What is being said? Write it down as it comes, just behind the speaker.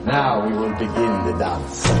Now we will begin the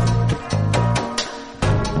dance.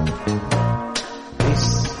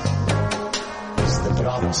 This is the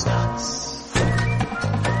Bronze Dance.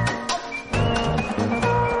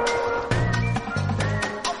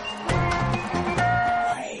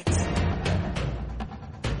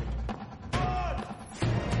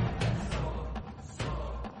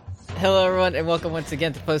 Hello, everyone, and welcome once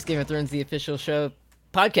again to Post Game of Thrones, the official show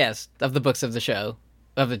podcast of the books of the show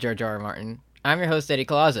of the George R. R. Martin. I'm your host, Eddie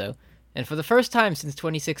Colazzo, and for the first time since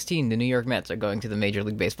 2016, the New York Mets are going to the Major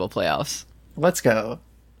League Baseball playoffs. Let's go.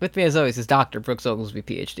 With me, as always, is Dr. Brooks Oglesby,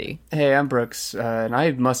 PhD. Hey, I'm Brooks, and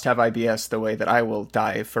I must have IBS the way that I will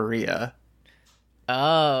die for Rhea.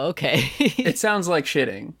 Oh, okay. It sounds like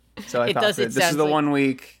shitting, so I thought this is the 1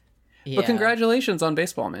 week. Yeah. But congratulations on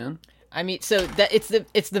baseball, man. I mean, so that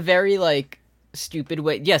it's the very, like, stupid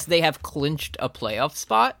way. Yes, they have clinched a playoff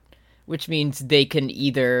spot, which means they can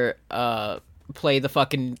either play the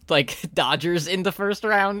fucking, like, Dodgers in the first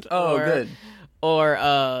round. Oh, good.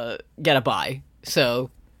 Or get a bye. So,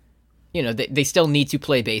 you know, they still need to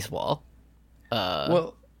play baseball.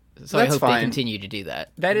 Well, so I that's hope fine. they continue to do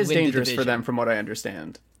that. That is Win the dangerous for division. them, from what I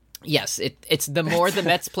understand. Yes, it's the more the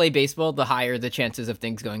Mets play baseball, the higher the chances of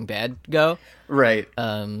things going bad go. Right.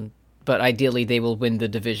 But ideally, they will win the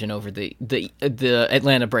division over the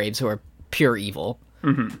Atlanta Braves, who are pure evil.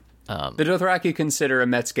 Mm-hmm. The Dothraki consider a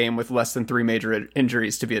Mets game with less than 3 major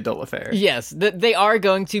injuries to be a dull affair. Yes, they are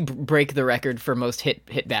going to break the record for most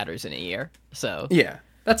hit batters in a year. So Yeah,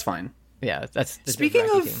 that's fine. yeah, that's the Speaking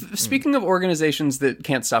Dothraki team. Speaking of organizations that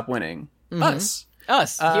can't stop winning, us.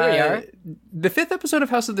 Us, here we are. The 5th episode of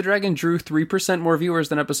House of the Dragon drew 3% more viewers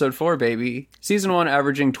than episode 4, baby. Season 1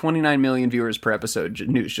 averaging 29 million viewers per episode.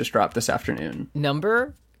 News just dropped this afternoon.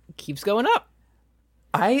 Number keeps going up.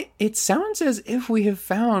 It sounds as if we have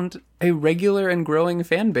found a regular and growing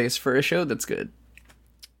fan base for a show that's good.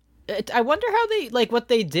 I wonder how what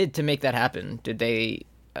they did to make that happen. Did they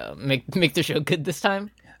make the show good this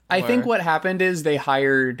time? I think what happened is they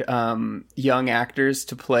hired young actors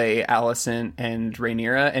to play Alicent and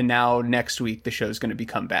Rhaenyra, and now next week the show's going to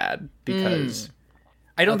become bad because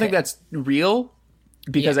I don't think that's real,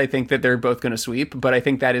 because I think that they're both going to sweep, but I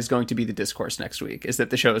think that is going to be the discourse next week, is that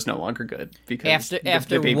the show is no longer good because the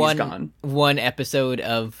baby's gone. One episode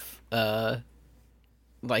of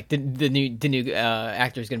like the new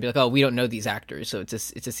actor is going to be like, oh, we don't know these actors, so it's a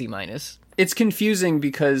C-. It's confusing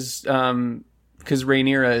because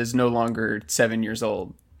Rhaenyra is no longer 7 years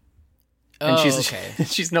old. And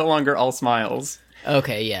she's no longer all smiles.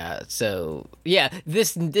 Okay, yeah. So, yeah,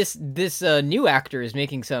 this new actor is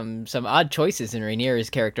making some odd choices in Rhaenyra's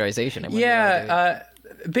characterization.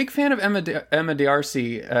 Big fan of Emma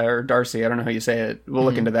Darcy, or Darcy, I don't know how you say it. We'll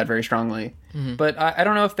look into that very strongly. Mm-hmm. But I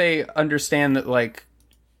don't know if they understand that, like,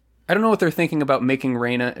 I don't know what they're thinking about making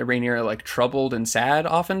Rhaenyra like, troubled and sad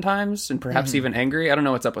oftentimes, and perhaps even angry. I don't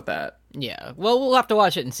know what's up with that. Yeah, well, we'll have to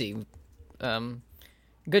watch it and see.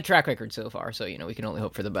 Good track record so far, so, you know, we can only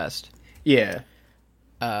hope for the best. Yeah.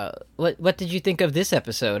 What did you think of this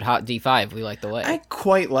episode, Hot D5, We Like the Way? I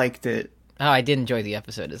quite liked it. Oh, I did enjoy the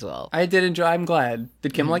episode as well. I did enjoy. I'm glad.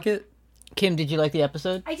 Did Kim like it? Kim, did you like the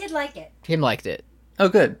episode? I did like it. Kim liked it. Oh,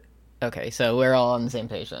 good. Okay, so we're all on the same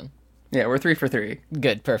page then. Yeah, we're 3 for 3.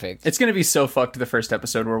 Good, perfect. It's gonna be so fucked the first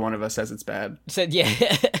episode where one of us says it's bad. So, yeah.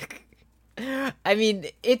 I mean,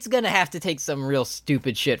 it's gonna have to take some real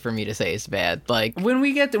stupid shit for me to say it's bad. Like, when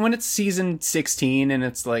it's season 16 and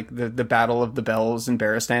it's like the Battle of the Bells and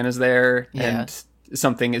Barristan is there, and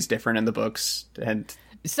something is different in the books, and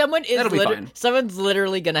someone's fine.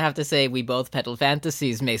 literally gonna have to say we both peddled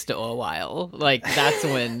fantasies Mace to a while. Like, that's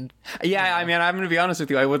when. Yeah, I mean, I'm gonna be honest with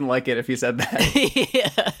you. I wouldn't like it if you said that.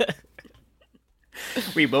 Yeah.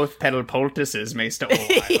 We both peddled poultices Mace to a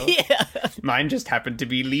while. Yeah. Mine just happened to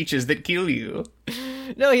be leeches that kill you.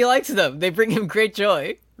 No, he likes them. They bring him great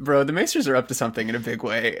joy. Bro, the Macers are up to something in a big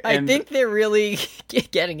way. I think they're really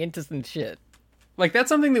getting into some shit. Like, that's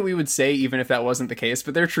something that we would say even if that wasn't the case,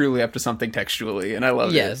 but they're truly up to something textually, and I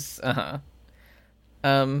love it. Yes,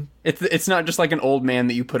 It's not just like an old man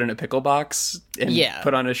that you put in a pickle box and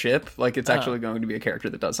put on a ship. Like, it's actually going to be a character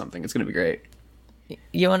that does something. It's going to be great.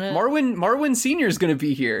 You wanna... Marwyn Sr. is going to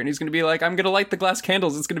be here, and he's going to be like, I'm going to light the glass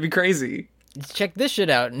candles. It's going to be crazy. Check this shit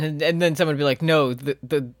out. And then someone would be like, no,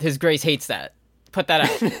 His Grace hates that. Put that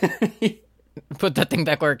out. Put that thing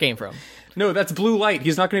back where it came from. No, that's blue light.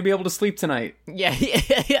 He's not going to be able to sleep tonight. Yeah.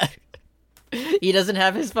 He doesn't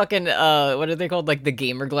have his fucking, what are they called? Like, the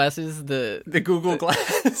gamer glasses? The Google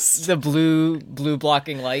Glass. The blue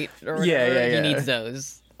blocking light? Or whatever. Yeah. He needs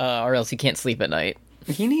those. Or else he can't sleep at night.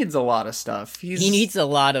 He needs a lot of stuff. He needs a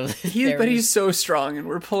lot of. But he's so strong, and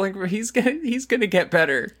we're pulling. He's gonna get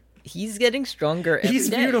better. He's getting stronger every He's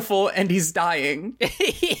day. beautiful and he's dying.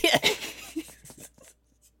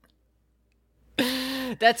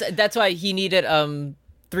 That's why he needed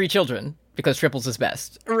 3 children, because triples is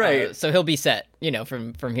best. Right. So he'll be set,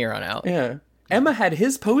 from here on out. Yeah. Emma had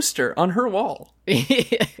his poster on her wall.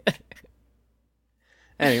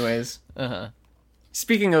 Anyways. Uh-huh.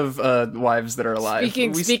 Speaking of wives that are alive.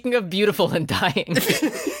 Speaking of beautiful and dying.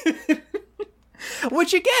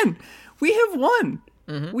 Which again, we have won.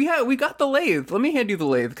 Mm-hmm. We got the lathe. Let me hand you the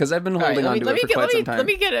lathe because I've been holding on to it for quite some time. Let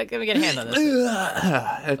me get a hand on this.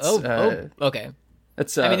 Okay.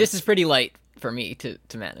 It's, I mean, this is pretty light for me to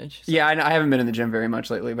manage. So. Yeah, I haven't been in the gym very much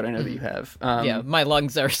lately, but I know that you have. Yeah, my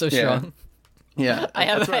lungs are so strong. Yeah, I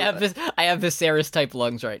have Viserys type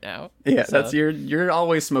lungs right now. Yeah, so. that's you're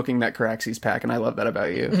always smoking that Caraxes pack, and I love that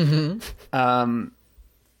about you. Mm-hmm.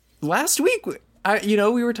 Last week,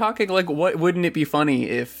 we were talking like, what wouldn't it be funny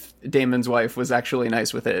if Daemon's wife was actually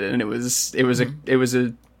nice with it, and it was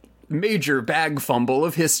a major bag fumble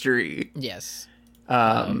of history. Yes.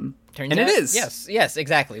 And it is. Yes,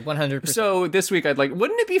 exactly, 100%. So this week,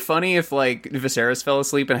 wouldn't it be funny if Viserys fell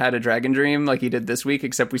asleep and had a dragon dream like he did this week,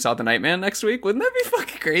 except we saw the Nightman next week? Wouldn't that be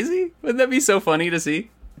fucking crazy? Wouldn't that be so funny to see?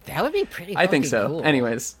 That would be pretty. I think so. Cool.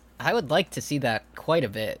 Anyways, I would like to see that quite a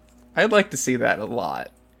bit. I'd like to see that a lot.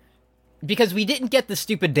 Because we didn't get the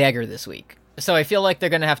stupid dagger this week, so I feel like they're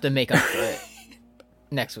gonna have to make up for it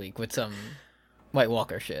next week with some White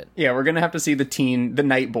Walker shit. Yeah, we're gonna have to see the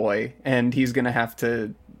Night Boy, and he's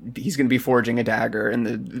gonna be forging a dagger in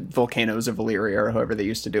the volcanoes of Valyria, or however they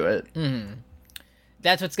used to do it. Mm-hmm.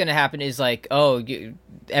 That's what's gonna happen is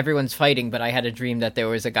everyone's fighting, but I had a dream that there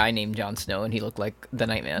was a guy named Jon Snow, and he looked like the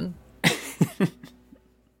Nightman.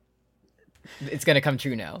 It's gonna come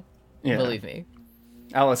true now. Yeah. Believe me.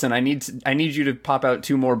 Allison, I need you to pop out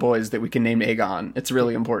 2 more boys that we can name Aegon. It's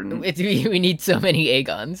really important. We need so many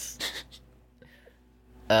Aegons.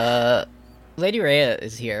 Lady Rhea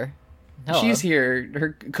is here. Hello. She's here.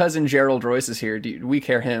 Her cousin Gerald Royce is here. We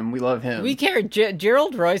care him. We love him. We care.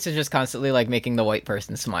 Gerald Royce is just constantly making the white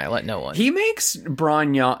person smile at no one. He makes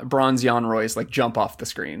Bronze Jan Royce jump off the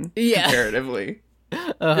screen. Yeah. Comparatively.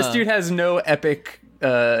 Uh-huh. This dude has no epic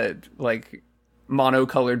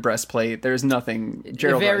monocolored breastplate. There's nothing.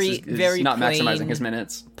 Gerald Rice is not plain, maximizing his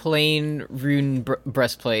minutes. Plain rune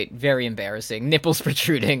breastplate, very embarrassing. Nipples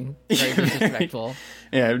protruding, very disrespectful.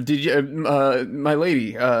 Yeah, did you, my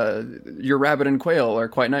lady, your rabbit and quail are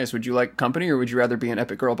quite nice. Would you like company, or would you rather be an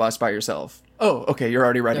epic girl boss by yourself? Oh, okay, you're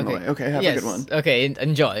already riding away. Okay, have a good one. Okay,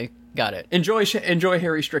 enjoy. Got it. Enjoy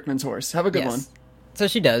Harry Strickland's horse. Have a good one. So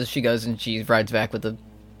she does. She goes and she rides back with a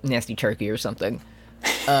nasty turkey or something.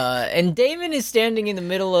 And Daemon is standing in the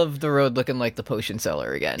middle of the road looking like the potion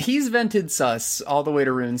seller again. He's vented sus all the way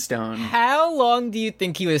to Runestone. How long do you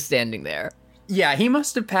think he was standing there? Yeah, he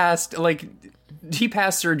must have passed, he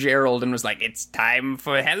passed Sir Gerald and was like, it's time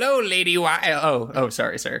for hello, Lady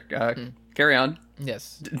sorry, sir. Carry on.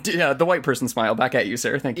 Yes. The white person smile back at you,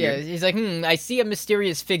 sir. Thank you. Yeah, he's like, I see a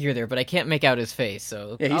mysterious figure there, but I can't make out his face,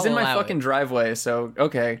 so yeah, he's in my fucking driveway, so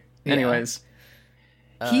okay. Yeah. Anyways.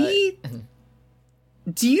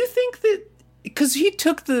 Do you think that, because he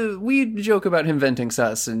took we joke about him venting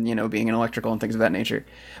sus and, being an electrical and things of that nature,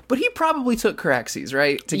 but he probably took Caraxes,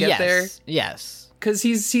 right? To get there? Yes. Because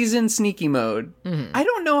he's in sneaky mode. Mm-hmm. I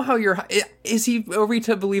don't know how are we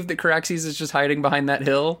to believe that Caraxes is just hiding behind that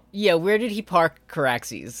hill? Yeah, where did he park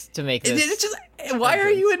Caraxes to make this? It's just, why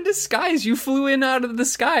are you in disguise? You flew in out of the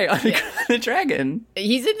sky on a dragon.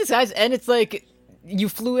 He's in disguise, and it's like, you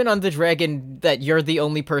flew in on the dragon that you're the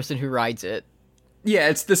only person who rides it. Yeah,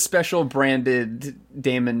 it's the special branded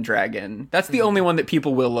Daemon dragon. That's the only one that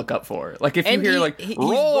people will look up for. If you hear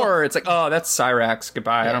roar, it's like, oh, that's Cyrax.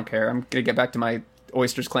 Goodbye. Yeah. I don't care. I'm gonna get back to my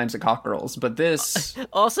oysters, clams, and cockerels. But this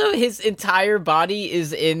also, his entire body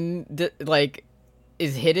is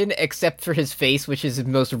is hidden except for his face, which is his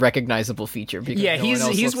most recognizable feature. Yeah,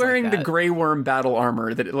 he's wearing the Grey Worm battle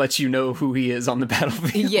armor that lets you know who he is on the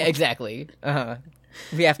battlefield. Yeah, exactly.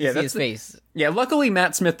 We have to see his face. Yeah, luckily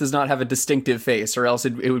Matt Smith does not have a distinctive face, or else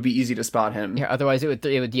it would be easy to spot him. Yeah, otherwise it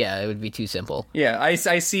would be too simple. Yeah, I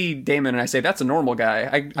see Daemon and I say, that's a normal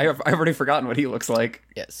guy. I've already forgotten what he looks like.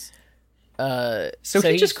 Yes. So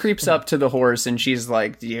he just creeps up to the horse and she's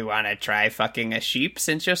like, do you want to try fucking a sheep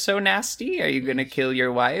since you're so nasty? Are you going to kill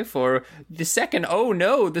your wife? Or the second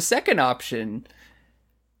option.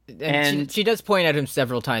 And she does point at him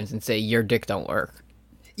several times and say, your dick don't work.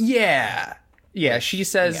 Yeah. Yeah, she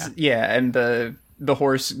says, and the the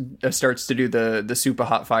horse starts to do the super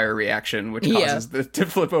hot fire reaction, which causes to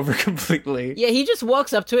flip over completely. Yeah, he just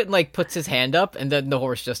walks up to it and like puts his hand up, and then the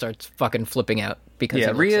horse just starts fucking flipping out because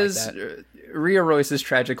it looks like that. Rhea Royce's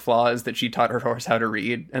tragic flaw is that she taught her horse how to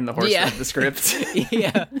read, and the horse read the script.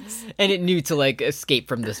 Yeah, and it knew to like escape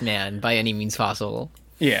from this man by any means possible.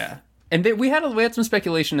 Yeah, and we had some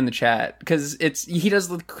speculation in the chat because he does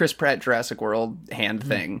the Chris Pratt Jurassic World hand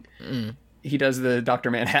thing. He does the Dr.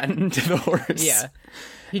 Manhattan to the horse. Yeah.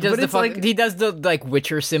 He does he does the like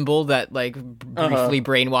Witcher symbol that like briefly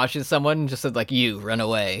brainwashes someone, just said like, you run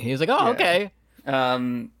away. He was like, oh, okay.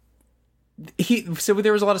 So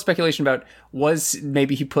there was a lot of speculation about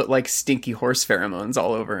maybe he put like stinky horse pheromones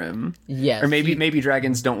all over him. Yes. Or maybe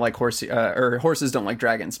dragons don't like or horses don't like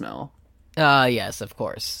dragon smell. Yes, of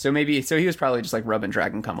course. So he was probably just like rubbing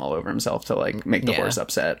dragon cum all over himself to like make the horse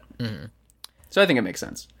upset. Mm-hmm. So I think it makes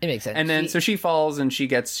sense. It makes sense. And then so she falls and she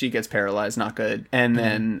gets paralyzed, not good. And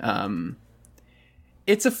then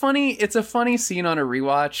it's a funny scene on a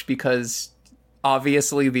rewatch because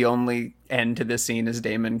obviously the only end to this scene is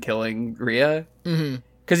Damon killing Rhea.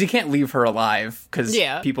 Because he can't leave her alive because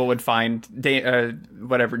people would find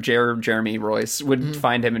Jeremy Royce would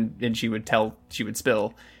find him and she would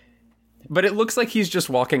spill. But it looks like he's just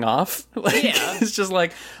walking off. It's just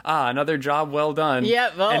like, another job well done.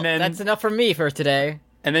 Yeah, well, and then, that's enough for me for today.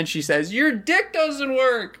 And then she says, your dick doesn't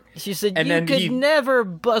work. She said, you could never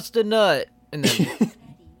bust a nut. And then,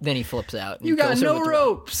 then he flips out. And you got no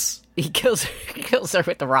ropes. He kills her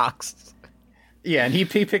with the rocks. Yeah, and he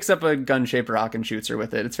picks up a gun-shaped rock and shoots her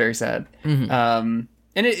with it. It's very sad. Mm-hmm.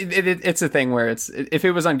 And it's a thing where if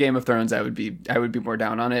it was on Game of Thrones, I would be more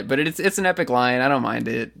down on it. But it's an epic line. I don't mind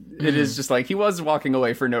it. It is just like he was walking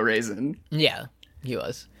away for no reason. Yeah, he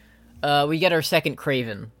was. We get our second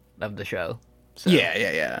Craven of the show. So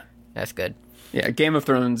yeah. That's good. Yeah, Game of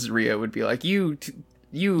Thrones Rhea would be like, you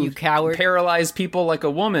coward, paralyze people like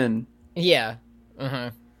a woman. Yeah.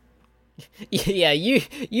 Yeah,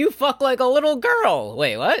 you fuck like a little girl.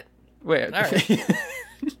 Wait, what? Wait. All right.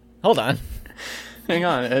 Hold on. Hang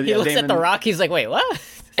on. He looks at the rock. He's like, wait, what?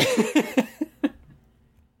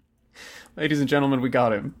 Ladies and gentlemen, we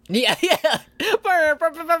got him. Yeah. Burr,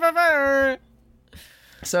 burr, burr, burr, burr.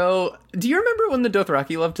 So, do you remember when the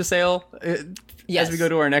Dothraki love to sail? Yes. As we go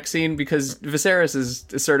to our next scene, because Viserys is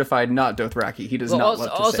certified not Dothraki. He does not love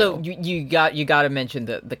to sail. Also, you got to mention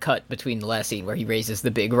the cut between the last scene where he raises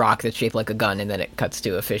the big rock that's shaped like a gun, and then it cuts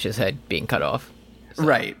to a fish's head being cut off. So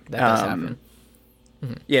right. That does happen.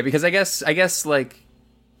 Mm-hmm. Yeah, because I guess like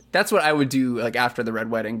that's what I would do like after the Red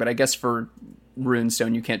Wedding, but I guess for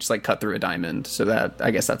Runestone you can't just like cut through a diamond, so that I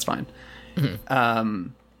guess that's fine. Mm-hmm.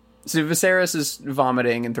 So Viserys is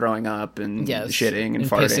vomiting and throwing up and shitting and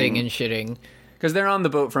farting pissing and shitting because they're on the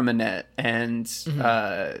boat from Annette and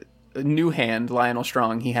new hand Lionel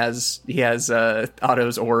Strong. He has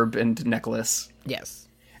Otto's orb and necklace. Yes.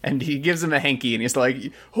 And he gives him a hanky, and he's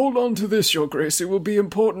like, hold on to this, Your Grace. It will be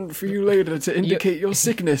important for you later to indicate your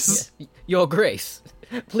sickness. Your Grace,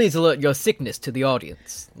 please alert your sickness to the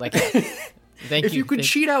audience. Like, thank you. If you could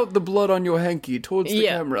cheat out the blood on your hanky towards the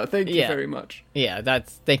camera, thank you very much. Yeah,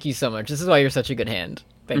 thank you so much. This is why you're such a good hand.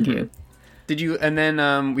 Thank you. Did you? And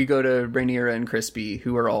then we go to Rhaenyra and Crispy,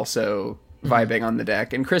 who are also vibing on the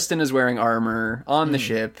deck. And Kristen is wearing armor on the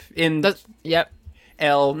ship. Yep.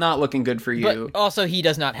 Elle, not looking good for you. But also, he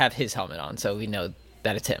does not have his helmet on, so we know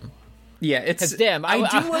that it's him. Yeah, it's... Damn,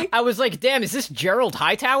 I was like, damn, is this Gerald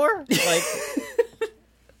Hightower? Like,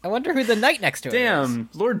 I wonder who the knight next to him is. Damn,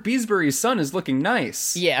 Lord Beesbury's son is looking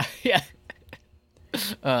nice. Yeah.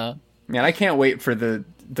 Man, I can't wait for the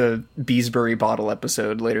Beesbury bottle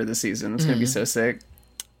episode later this season. It's gonna be so sick.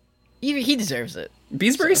 He deserves it.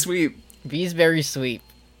 Beesbury sweep. Beesbury sweep.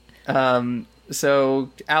 So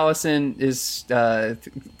Allison is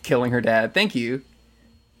killing her dad. Thank you.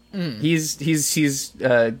 He's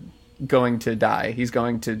going to die. He's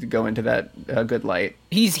going to go into that good light.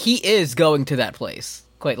 He is going to that place,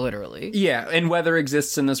 quite literally. Yeah, and weather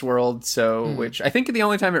exists in this world. So, which I think the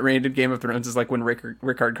only time it rained in Game of Thrones is like when Rickard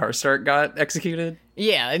Karstark got executed.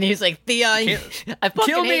 Yeah, and he's like, Theon, I fucking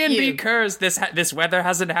kill me hate and you. be cursed. This weather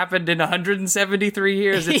hasn't happened in 173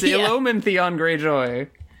 years. It's ill omen, Theon Greyjoy.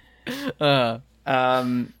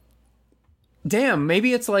 Damn,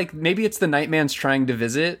 maybe it's the Nightman's trying to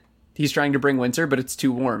visit. He's trying to bring winter, but it's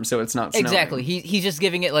too warm, so it's not snowing. Exactly. He's just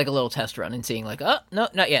giving it like a little test run and seeing like, oh, no,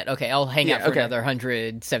 not yet. Okay, I'll hang out for another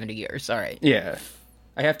 170 years. All right. Yeah.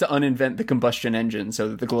 I have to uninvent the combustion engine so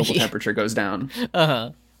that the global temperature goes down.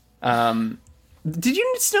 Did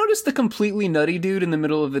you notice the completely nutty dude in the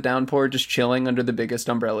middle of the downpour just chilling under the biggest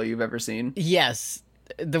umbrella you've ever seen? Yes.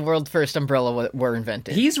 the world first umbrella were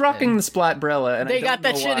invented. He's rocking the Splatbrella, and They I don't got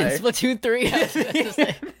that know shit why. in Splatoon 3. That's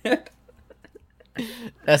the same.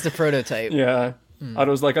 That's the prototype. Yeah.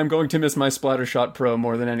 Otto's like, I'm going to miss my Splattershot Pro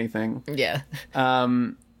more than anything. Yeah.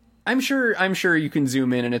 I'm sure you can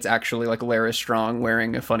zoom in and it's actually like Lara Strong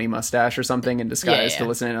wearing a funny mustache or something in disguise Yeah. to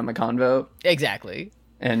listen in on the convo. Exactly.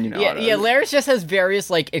 And, you know, Yeah, Otto- yeah. Laris just has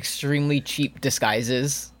various like extremely cheap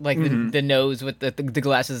disguises, like the nose with the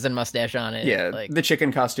glasses and mustache on it. yeah, like the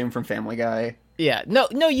chicken costume from Family Guy. yeah. No,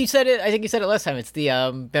 you said it. I think you said it last time. It's the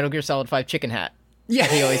Metal Gear Solid 5 chicken hat Yeah,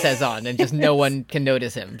 he always has on, and just no one can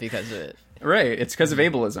notice him because of it. right. It's because of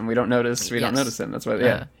ableism. We don't notice him. That's why.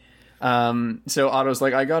 Yeah. So Otto's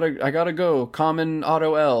like, I gotta go. Common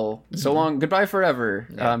Otto L. So long. Goodbye forever.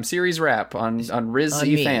 Series wrap on Riz On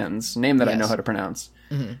E me. fans. Name that I know Yes. how to pronounce.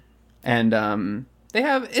 And they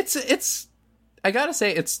have it's. I gotta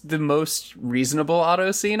say, it's the most reasonable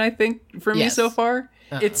Otto scene I think for me Yes. so far.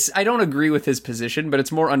 I don't agree with his position, but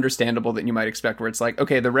it's more understandable than you might expect. Where it's like,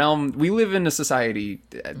 okay, the realm we live in a society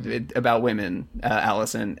about women,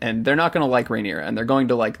 Allison, and they're not going to like Rhaenyra, and they're going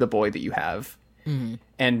to like the boy that you have.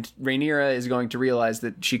 And Rhaenyra is going to realize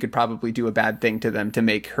that she could probably do a bad thing to them to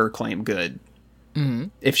make her claim good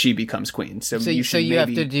if she becomes queen. So you should you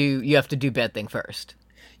have to do bad thing first.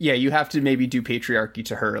 yeah, you have to maybe do patriarchy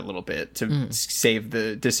to her a little bit to save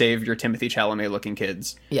your Timothy Chalamet looking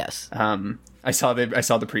kids. Yes. I saw the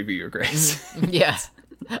preview, Your Grace. Yeah.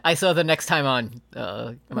 I saw the next time on.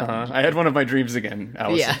 I had one of my dreams again,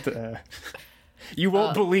 Allison. You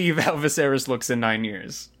won't believe how Viserys looks in 9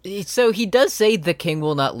 years. So he does say the king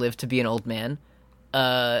will not live to be an old man,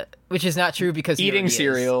 which is not true because Eating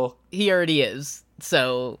cereal. He already is.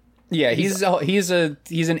 So Yeah, he's an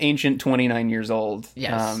ancient 29 years old.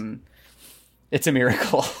 Yes. It's a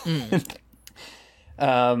miracle.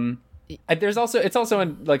 It's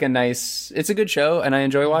a good show, and I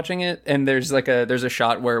enjoy watching it. And there's a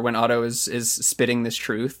shot where when Otto is spitting this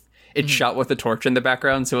truth, it's shot with a torch in the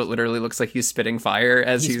background, so it literally looks like he's spitting fire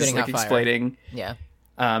as he's spitting like out fire. explaining. yeah.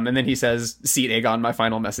 And then he says, "Seat Aegon, my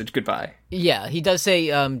final message, goodbye." Yeah, he does say,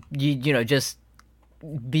 you know, just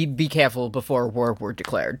be careful before war were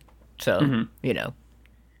declared. So, you know,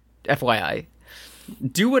 FYI.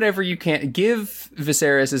 Do whatever you can. Give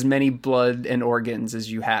Viserys as many blood and organs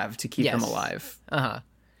as you have to keep him Yes. alive.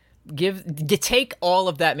 Take all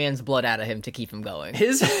of that man's blood out of him to keep him going.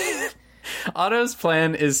 His Otto's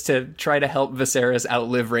plan is to try to help Viserys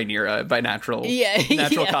outlive Rhaenyra by natural Yeah.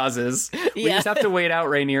 causes. We Yeah. just have to wait out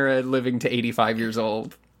Rhaenyra living to 85 years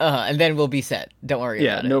old. And then we'll be set. Don't worry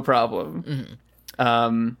Yeah, about it. no problem.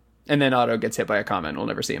 And then Otto gets hit by a comment. We'll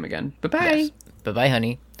never see him again. Bye-bye. Yes. Bye-bye,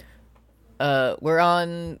 honey. We're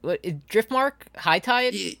on Driftmark? High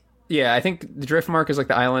Tide? Yeah, I think the Driftmark is like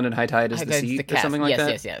the island and High Tide is High the Tide's seat the or cast. something like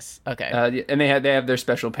that. Yes. Okay. And they have their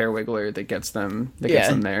special pair wiggler that gets them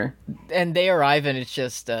there. And they arrive, and it's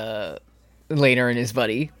just Laner and his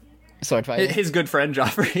buddy sword fighting. His good friend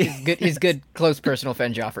Joffrey. His good close personal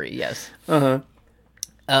friend Joffrey. Yes.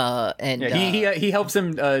 And he helps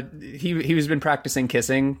him. He's been practicing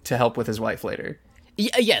kissing to help with his wife later.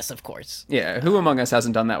 yes, of course. Yeah, who among us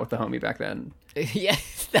hasn't done that with the homie back then?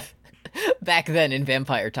 Yes. Back then in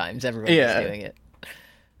vampire times, everyone Yeah. was doing it.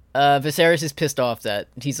 Viserys is pissed off that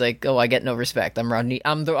he's like, "Oh, I get no respect. I'm Rodney.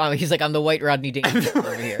 He's like, I'm the white Rodney Dangerfield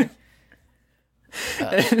over here."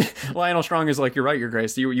 Lionel Strong is like, "You're right, Your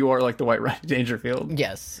Grace. You are like the white Rodney Dangerfield."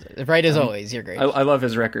 Yes, right as always. You're great. I love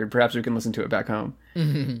his record. Perhaps we can listen to it back home.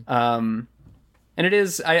 And it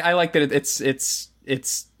is. I like that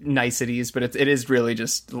it's niceties, but it is really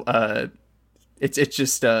just it's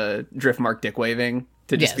just Driftmark dick waving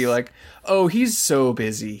to just Yes. be like, "Oh, he's so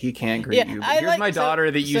busy, he can't greet Yeah, you. But I here's like- my so-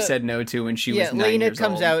 daughter that you so- said no to when she Yeah, was 9 Lena years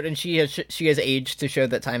comes old." out and she has aged to show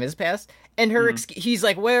that time has passed. And her he's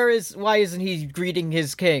like, why isn't he greeting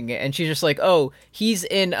his king? And she's just like, oh, he's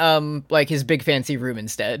in like his big fancy room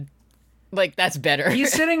instead. Like that's better.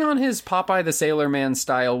 He's sitting on his Popeye the Sailor Man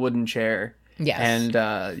style wooden chair. Yes.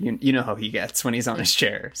 And you know how he gets when he's on his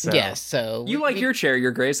chair. So. Yes, so You like your chair,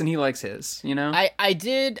 Your Grace, and he likes his, you know?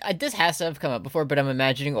 this has to have come up before, but I'm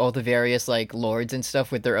imagining all the various like lords and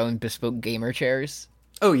stuff with their own bespoke gamer chairs.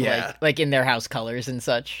 Oh, yeah. Like in their house colors and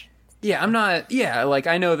such. Yeah, I'm not... Yeah, like,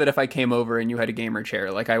 I know that if I came over and you had a gamer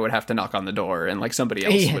chair, like, I would have to knock on the door, and, like, somebody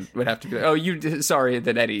else Yeah. would have to be like, oh, sorry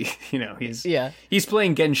that Eddie, you know, he's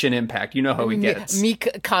playing Genshin Impact. You know how he gets. Me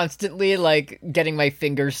constantly, like, getting my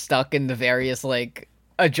fingers stuck in the various, like,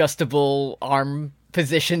 adjustable arm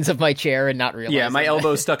positions of my chair and not realizing Yeah, my it.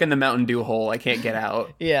 elbow's stuck in the Mountain Dew hole. I can't get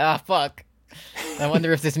out. Yeah, fuck. I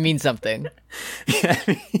wonder if this means something.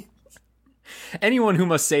 Anyone who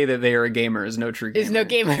must say that they are a gamer is no true gamer. Is no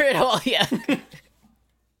gamer at all, yeah.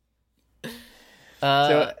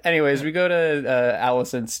 So, anyways, we go to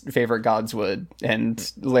Allison's favorite Godswood,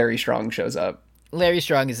 and Larry Strong shows up. Larry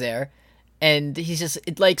Strong is there, and he's just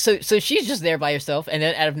like, so she's just there by herself, and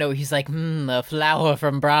then out of nowhere, he's like, a flower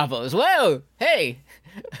from Bravos. Whoa, hey,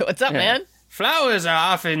 what's up, man? Flowers are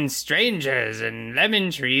often strangers, and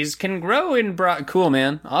lemon trees can grow in Cool,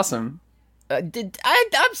 man. Awesome.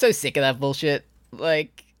 I'm so sick of that bullshit.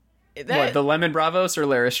 Like, What, the lemon Bravos or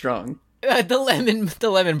Larry Strong? The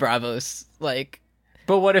lemon Bravos. Like,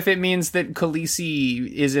 but what if it means that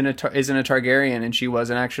Khaleesi isn't a Targaryen and she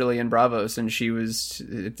wasn't actually in Bravos and she was,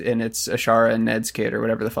 and it's Ashara and Ned's kid or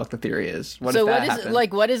whatever the fuck the theory is? What if that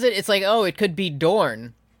happened? What is it? It's like, oh, it could be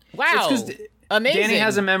Dorne. Wow. It's 'cause amazing. Danny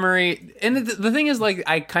has a memory, and the thing is, like,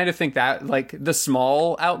 I kind of think that, like, the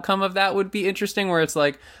small outcome of that would be interesting, where it's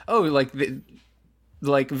like, oh, like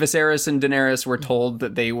Viserys and Daenerys were told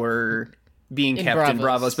that they were being kept in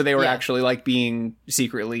Bravos, but they were actually, like, being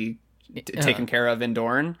secretly taken care of in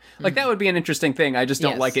Dorne. Like, that would be an interesting thing. I just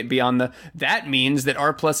don't like it beyond that means that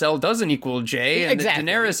R+L doesn't equal J, and that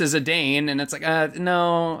Daenerys is a Dane, and it's like,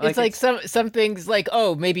 no. It's like some things, like,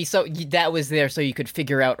 oh, maybe that was there so you could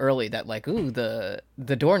figure out early that, like, ooh, the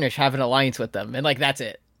Dornish have an alliance with them, and, like, that's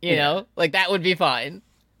it. You know? Like, that would be fine.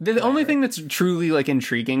 The only thing that's truly, like,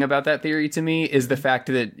 intriguing about that theory to me is the fact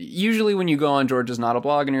that usually when you go on George Is Not a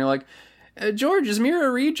Blog and you're like, George, is Mira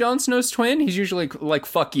Reed Jon Snow's twin? He's usually like,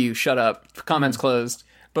 fuck you, shut up, comments closed.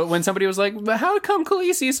 But when somebody was like, but how come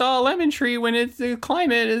Khaleesi saw a lemon tree when the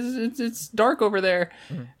climate is it's dark over there?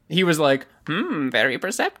 He was like, very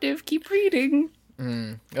perceptive, keep reading.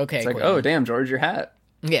 Okay, it's like, oh, damn, George, your hat.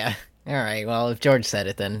 Yeah. All right, well, if George said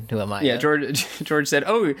it, then who am I? Yeah, George said,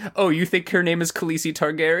 oh, you think her name is Khaleesi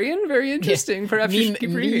Targaryen? Very interesting. Perhaps you should keep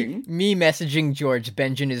reading. Me messaging George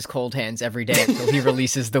Benjen his cold hands every day until he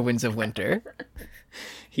releases The Winds of Winter.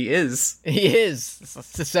 He is. He is.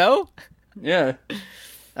 So? Yeah.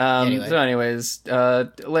 Anyway. So anyways,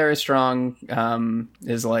 Larry Strong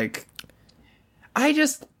is like, I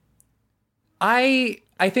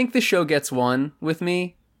think the show gets one with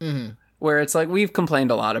me. Mm-hmm. Where it's like, we've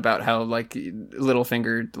complained a lot about how, like,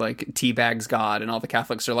 Littlefinger, like, teabags God, and all the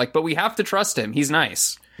Catholics are like, but we have to trust him. He's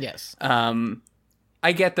nice. Yes.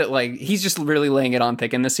 I get that, like, he's just really laying it on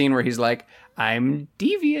thick in the scene where he's like, I'm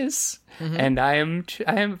devious, and I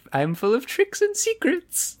am full of tricks and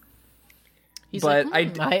secrets. He's but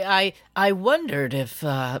like, I wondered if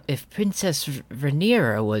Princess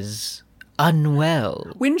Rhaenyra was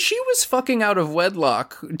unwell. When she was fucking out of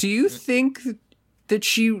wedlock, do you think that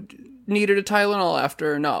she needed a Tylenol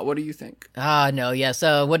after or not? What do you think? No, yes.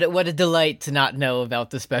 What a delight to not know about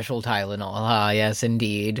the special Tylenol. Yes,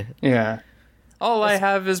 indeed. Yeah. All I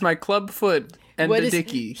have is my club foot and the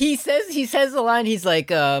dicky. He says the line, he's like,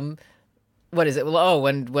 what is it? Well,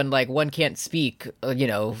 when like one can't speak,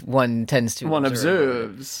 one tends to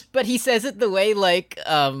observes. But he says it the way like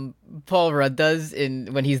Paul Rudd does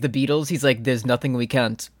when he's the Beatles. He's like, there's nothing we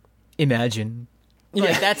can't imagine.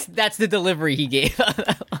 Like, yeah, that's the delivery he gave.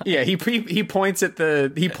 Yeah, he points at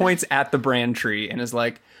the brand tree and is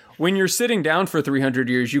like, when you're sitting down for 300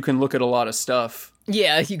 years, you can look at a lot of stuff.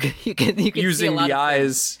 Yeah, you can using see a lot the of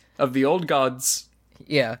eyes of the old gods.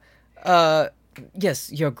 Yeah. Yes,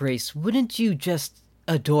 Your Grace. Wouldn't you just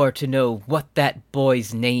adore to know what that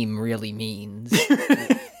boy's name really means?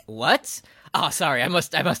 What? Oh, sorry. I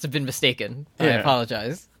must have been mistaken. Yeah. I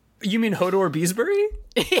apologize. You mean Hodor Beesbury?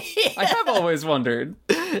 Yeah. I have always wondered.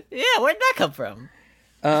 Yeah, where'd that come from?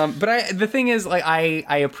 But the thing is, like,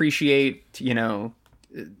 I appreciate,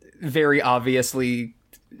 very obviously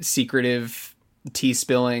secretive tea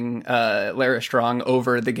spilling Larry Strong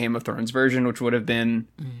over the Game of Thrones version, which would have been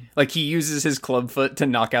like he uses his clubfoot to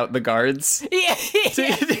knock out the guards. Yeah.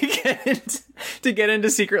 to get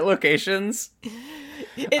into secret locations.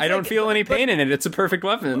 I don't feel any pain in it. It's a perfect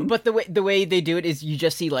weapon. But the way they do it is you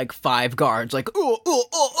just see like 5 guards like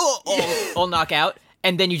all knock out,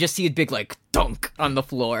 and then you just see a big like dunk on the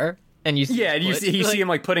floor, and you see you see him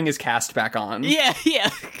like putting his cast back on. Yeah.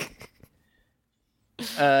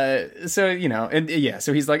 So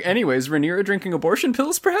so he's like, anyways, Rhaenyra drinking abortion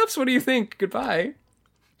pills, perhaps? What do you think? Goodbye.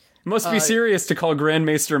 Must be serious to call Grand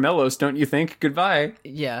Maester Mellos, don't you think? Goodbye.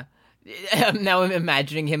 Yeah. Now I'm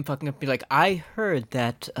imagining him fucking up, be like, I heard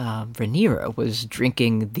that Rhaenyra was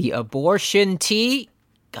drinking the abortion tea.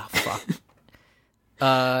 Oh, fuck.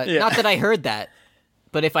 Not that I heard that,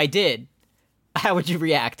 but if I did, how would you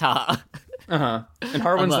react, huh? Uh-huh. And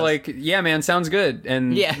Harwin's like, yeah, man, sounds good.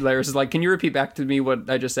 And Larys is like, can you repeat back to me what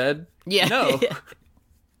I just said? Yeah. No.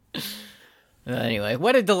 Anyway,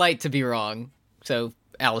 what a delight to be wrong. So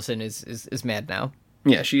Alicent is mad now.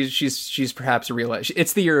 Yeah, she's perhaps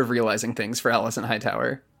it's the year of realizing things for Alicent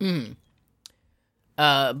Hightower.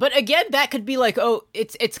 But again, that could be like, oh,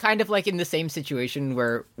 it's kind of like in the same situation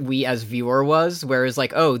where we as viewer was, whereas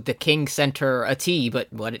like, oh, the king sent her a tea,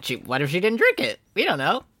 but what if she didn't drink it? We don't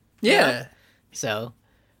know. Yeah. You know? So.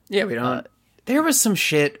 Yeah, we don't. There was some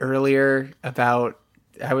shit earlier about,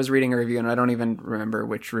 I was reading a review and I don't even remember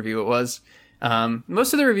which review it was.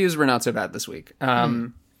 Most of the reviews were not so bad this week.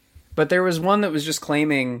 But there was one that was just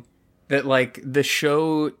claiming that like the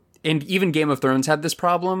show, and even Game of Thrones had this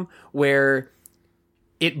problem where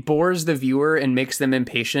it bores the viewer and makes them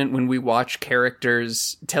impatient when we watch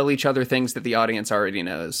characters tell each other things that the audience already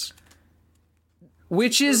knows.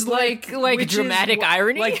 Which is like dramatic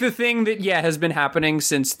irony? Like the thing that, has been happening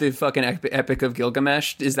since the fucking Epic of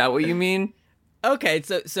Gilgamesh. Is that what you mean? Okay,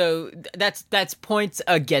 so that's points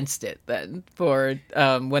against it then for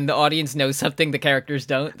when the audience knows something the characters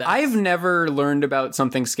don't. I've never learned about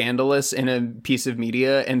something scandalous in a piece of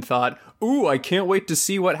media and thought, "Ooh, I can't wait to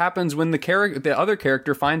see what happens when the other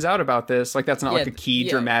character finds out about this." Like that's not like a key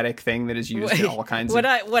dramatic thing that is used in all kinds of.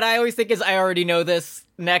 What I always think is I already know this.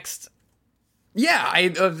 Next. Yeah, I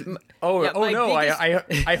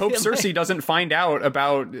hope Cersei doesn't find out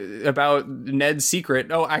about Ned's secret.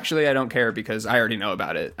 Oh, actually, I don't care because I already know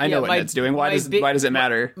about it. I know what Ned's doing. Why does it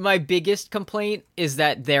matter? My biggest complaint is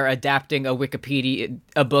that they're adapting a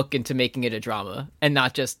book into making it a drama and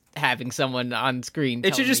not just having someone on screen.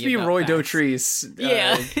 It should just be Roy Dotrice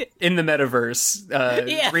in the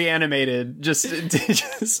metaverse, reanimated, just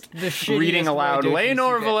reading aloud.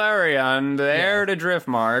 Laenor Velaryon, the heir to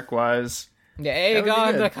Driftmark, was...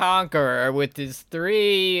 Aegon the Conqueror with his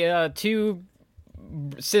two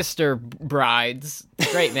sister brides.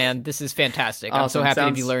 Great, man. This is fantastic. Awesome. I'm so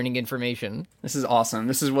happy to be learning information. This is awesome.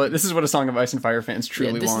 This is what a Song of Ice and Fire fans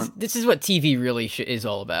truly want. This is what TV really is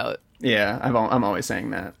all about. Yeah, I'm always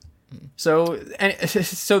saying that. So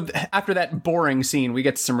after that boring scene, we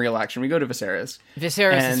get to some real action. We go to Viserys.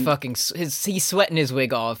 Viserys is he's sweating his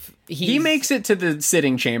wig off. He makes it to the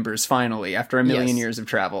sitting chambers finally after a million years of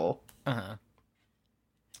travel.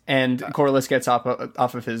 And Corlys gets off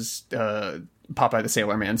of his Popeye the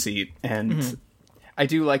Sailor Man seat, and I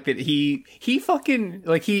do like that he fucking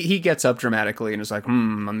like he gets up dramatically and is like,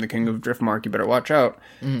 I'm the king of Driftmark, you better watch out.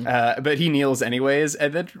 But he kneels anyways,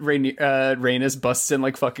 and then Rhaenys busts in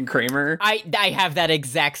like fucking Kramer. I have that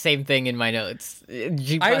exact same thing in my notes.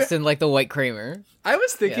 She busts in like the white Kramer. I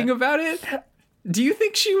was thinking about it. Do you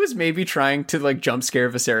think she was maybe trying to like jump scare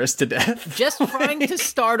Viserys to death? Just trying to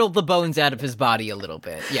startle the bones out of his body a little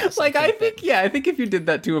bit. Yes. Like I think if you did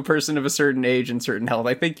that to a person of a certain age and certain health,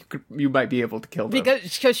 I think you might be able to kill them.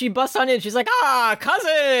 Because she busts on in, she's like,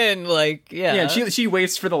 cousin! Like, yeah. Yeah, she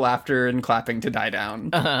waits for the laughter and clapping to die down.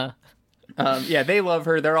 They love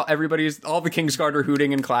her. All the Kingsguard are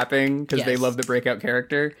hooting and clapping because they love the breakout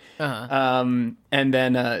character. And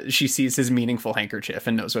then she sees his meaningful handkerchief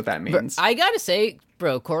and knows what that means. I gotta say,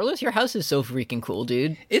 bro, Corlys, your house is so freaking cool,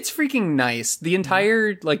 dude. It's freaking nice. The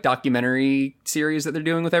entire like documentary series that they're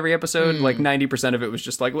doing with every episode, like 90% of it was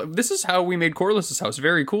just like, this is how we made Corlys's house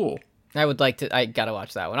very cool. I gotta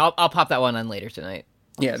watch that one. I'll pop that one on later tonight.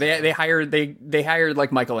 Yeah, they hired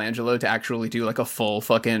like Michelangelo to actually do like a full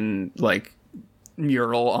fucking like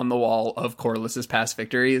mural on the wall of Corlys's past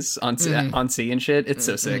victories on sea and shit. It's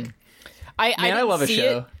so sick. I love a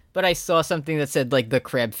show. But I saw something that said like the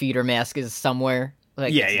crab feeder mask is somewhere.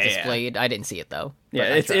 Like displayed. I didn't see it though.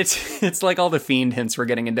 Yeah, it's like all the Fiend hints we're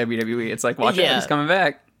getting in WWE. It's like, watch out, he's coming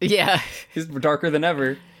back. Yeah, he's darker than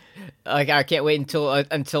ever. Like I can't wait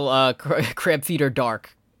until Crab Feeder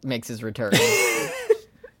Dark makes his return.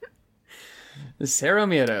 Sarah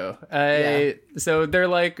Miedo. So they're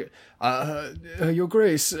like, Your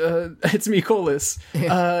Grace, it's me, Corlys.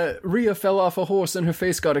 Rhea fell off a horse and her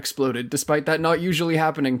face got exploded, despite that not usually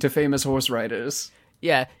happening to famous horse riders.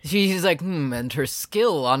 Yeah, she's like, and her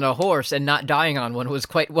skill on a horse and not dying on one was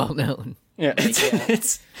quite well known. Yeah,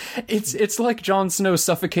 it's like Jon Snow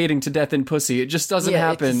suffocating to death in pussy. It just doesn't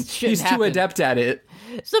happen. He's too adept at it.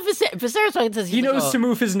 So Viserys says he knows to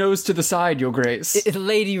move his nose to the side, Your Grace.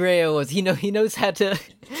 Lady Rhea was he knows to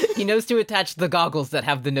attach the goggles that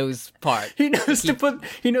have the nose part. He knows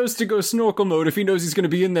to go snorkel mode if he knows he's going to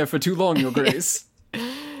be in there for too long, Your Grace.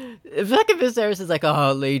 Fucking Viserys is like,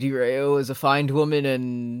 Lady Rhea was a fine woman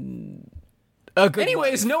and a good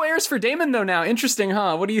Anyways, wife. No heirs for Daemon though now. Interesting,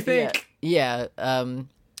 huh? What do you think? Yeah.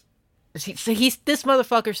 This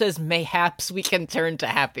motherfucker says, mayhaps we can turn to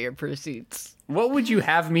happier pursuits. What would you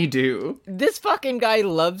have me do? This fucking guy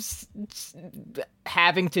loves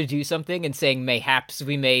having to do something and saying, mayhaps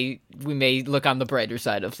we may look on the brighter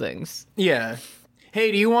side of things. Yeah.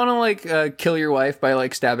 hey, do you want to like kill your wife by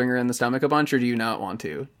like stabbing her in the stomach a bunch, or do you not want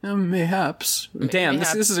to? Mayhaps. Damn,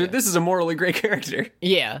 Mayhaps, this is a morally great character.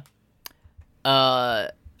 Yeah.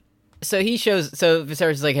 So he shows. So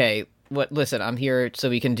Viserys is like, "Hey, listen, I'm here so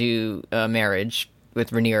we can do marriage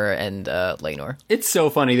with Rhaenyra and Laenor." It's so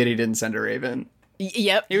funny that he didn't send a raven.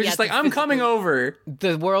 Yep. He was just like, I'm coming over.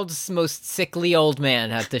 The world's most sickly old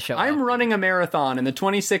man had to show I'm up. running a marathon, and the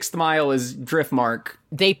 26th mile is Driftmark.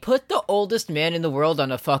 They put the oldest man in the world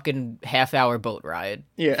on a fucking half-hour boat ride.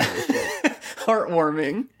 Yeah.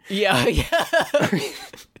 Heartwarming. Yeah, yeah.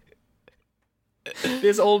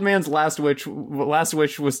 This old man's last wish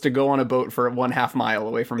was to go on a boat for 1/2 mile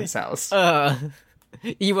away from his house.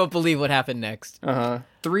 You won't believe what happened next.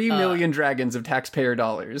 3 million dragons of taxpayer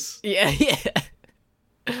dollars. Yeah, yeah.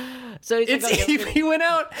 So he's like, okay,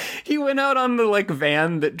 he went out on the like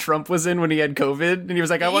van that Trump was in when he had COVID, and he was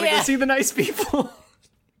like, I want to go see the nice people.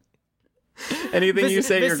 Anything you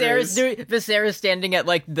say, your grace. Viserys standing at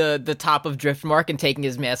like the top of Driftmark and taking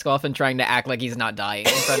his mask off and trying to act like he's not dying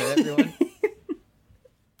in front of everyone.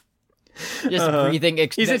 Just breathing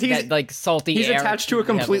that like salty he's air. He's attached to a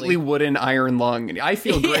completely wooden iron lung. I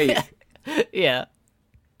feel great. Yeah.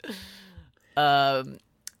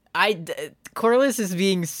 Corlys is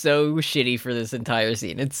being so shitty for this entire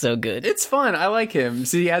scene. It's so good. It's fun. I like him.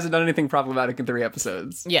 See, he hasn't done anything problematic in 3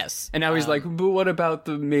 episodes. Yes. And now he's like, but what about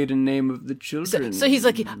the maiden name of the children? So he's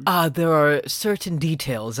like, there are certain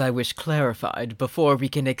details I wish clarified before we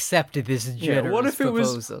can accept this generous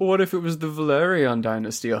proposal. What if it was the Valerian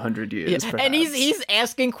dynasty 100 years, perhaps? And he's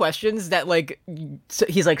asking questions that, like,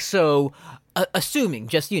 he's like, assuming,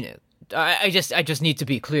 just, I just need to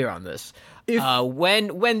be clear on this.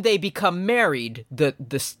 When they become married,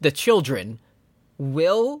 the children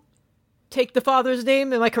will take the father's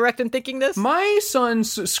name. Am I correct in thinking this? My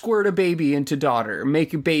sons squirt a baby into daughter.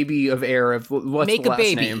 Make a baby of heir of what's the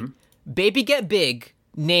last name? Baby get big.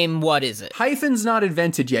 Name what is it? Hyphen's not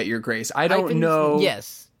invented yet, Your Grace. I don't know.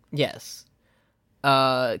 Yes.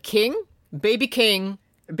 King, baby king.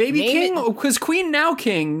 Baby king, because queen now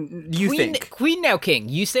king. Think queen now king?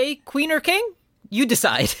 You say queen or king? You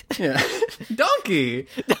decide. Yeah. Donkey.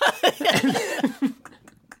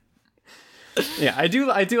 Yeah, I do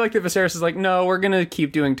like that Viserys is like, no, we're gonna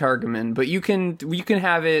keep doing Targaryen, but you can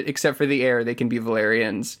have it except for the heir, they can be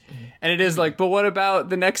Valerians. And it is like, but what about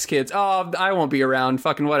the next kids? Oh, I won't be around.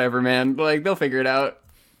 Fucking whatever, man. Like, they'll figure it out.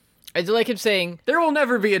 I do like him saying, there will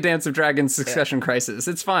never be a Dance of Dragons succession crisis.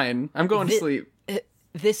 It's fine. I'm going to sleep.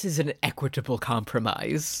 This is an equitable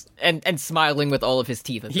compromise, and smiling with all of his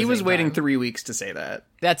teeth. He was waiting 3 weeks to say that.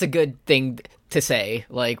 That's a good thing to say.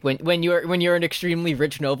 Like when you're an extremely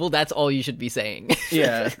rich noble, that's all you should be saying.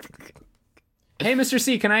 Yeah. Hey, Mr.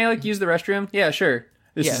 C, can I like use the restroom? Yeah, sure.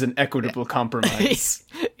 This is an equitable compromise.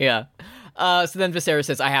 Yeah. So then Viserys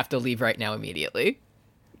says, "I have to leave right now, immediately."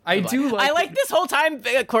 I like this whole time.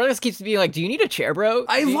 Corlys keeps being like, "Do you need a chair, bro?"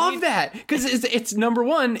 I love that because it's number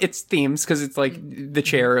one, it's themes because it's like the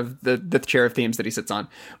chair of the chair of themes that he sits on,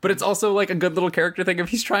 but it's also like a good little character thing if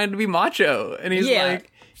he's trying to be macho and he's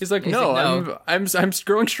like, no, I'm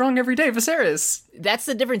growing strong every day, Viserys. That's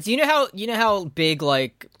the difference. You know how big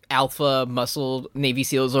like alpha muscle Navy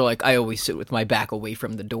SEALs are like, I always sit with my back away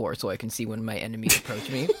from the door so I can see when my enemies approach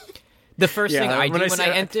me. The first thing I do when I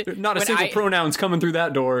enter... Not a single pronoun's coming through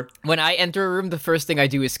that door. When I enter a room, the first thing I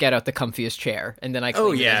do is scout out the comfiest chair, and then I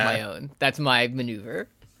claim it as my own. That's my maneuver.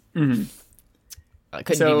 Mm-hmm.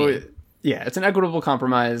 Yeah, it's an equitable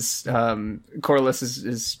compromise. Corlys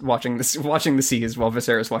is watching the seas while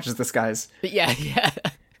Viserys watches the skies. Yeah.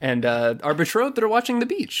 And our betrothed are watching the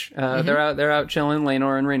beach. They're out chilling,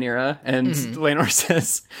 Laenor and Rhaenyra. And Laenor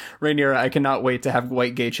says, "Rhaenyra, I cannot wait to have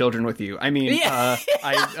white gay children with you. I mean,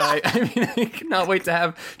 I cannot wait to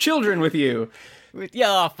have children with you." Yeah,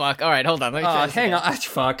 oh, fuck. All right, hold on. Let me try this hang again. on.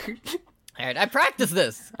 Fuck. All right, I practiced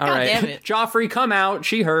this. All God right. damn it. Joffrey, come out.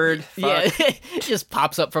 She heard. Fuck. Yeah, it just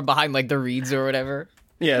pops up from behind like the reeds or whatever.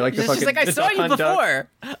 Yeah, like the fucking. She's like, I saw you before.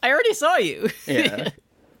 I already saw you. Yeah.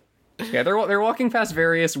 Yeah, they're walking past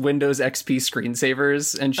various Windows XP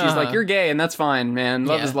screensavers, and she's like, "You're gay, and that's fine, man.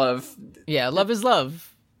 Love is love." Yeah, love is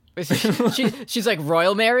love. She's like,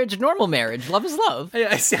 royal marriage, normal marriage. Love is love.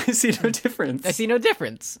 I see no difference. I see no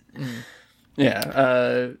difference.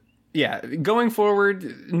 Yeah. Going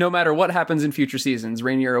forward, no matter what happens in future seasons,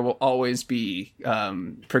 Rhaenyra will always be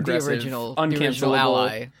progressive, uncancelable, the original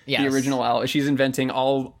ally. Yes. The original ally. She's inventing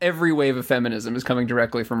every wave of feminism is coming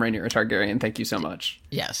directly from Rhaenyra Targaryen. Thank you so much.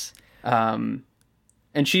 Yes. And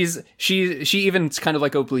she even kind of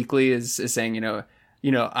like obliquely is saying,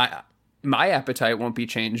 my appetite won't be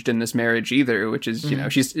changed in this marriage either, which is,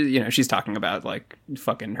 she's talking about like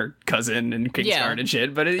fucking her cousin and Kingsguard and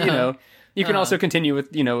shit. But, you can also continue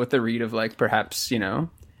with, with the read of like, perhaps she's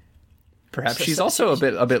also a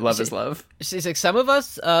bit love is love. She's like, some of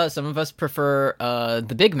us prefer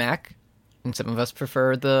the Big Mac, and some of us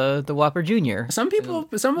prefer the Whopper Jr. Some of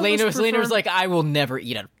us prefer... Lanor's like, I will never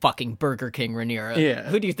eat at fucking Burger King, Rhaenyra. Yeah.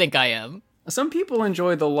 Who do you think I am? Some people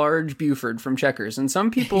enjoy the large Buford from Checkers, and some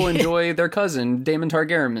people enjoy their cousin, Daemon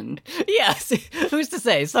Targaryen. Yes, who's to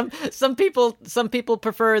say? Some people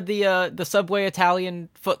prefer the Subway Italian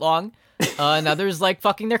footlong, and others like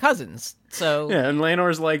fucking their cousins. So yeah, and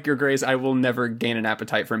Laenor's like, Your Grace, I will never gain an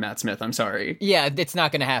appetite for Matt Smith. I'm sorry. Yeah, it's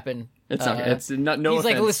not going to happen. It's not. It's not. No. He's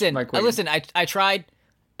offense, like, listen. I tried.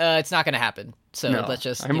 It's not going to happen. So no, let's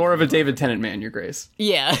just. I'm more of a David Tennant man, Your Grace.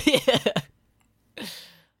 Yeah.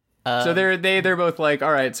 So they're both like,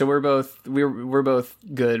 all right. So we're both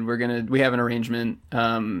good. We have an arrangement.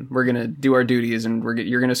 We're gonna do our duties, and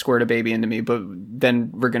you're gonna squirt a baby into me, but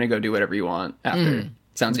then we're gonna go do whatever you want after.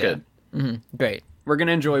 Sounds good. Mm-hmm. Great. We're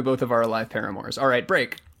gonna enjoy both of our alive paramours. All right,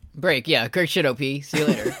 break. Yeah, great shit, OP. See you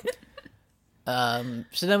later.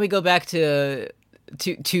 So then we go back to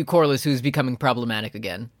Corlys, who's becoming problematic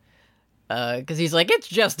again, because he's like, it's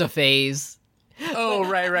just a phase. Oh,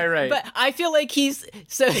 right. But I feel like he's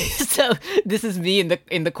so. This is me in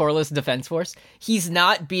the Corlys defense force. He's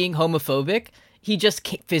not being homophobic. He just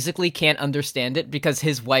physically can't understand it because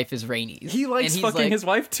his wife is Rhaenys. He likes fucking his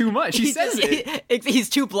wife too much. He says it. He's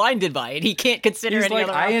too blinded by it. He can't consider any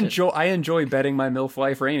other option. I enjoy betting my MILF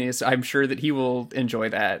wife Rhaenys. I'm sure that he will enjoy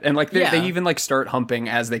that. And like they even like start humping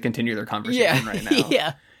as they continue their conversation right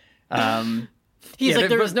now. Yeah. He's like,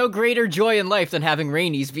 there was no greater joy in life than having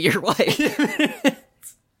Rhaenys be your wife.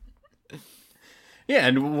 Yeah,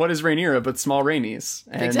 and what is Rhaenyra but small Rhaenys?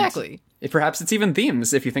 And exactly. Perhaps it's even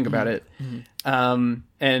themes if you think about it.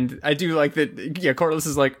 And I do like that. Yeah, Corlys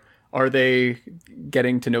is like, are they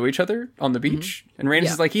getting to know each other on the beach? And Rhaenys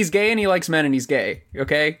is like, he's gay and he likes men and he's gay.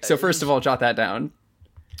 Okay, so first of all, jot that down.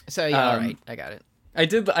 So yeah, all right, I got it. I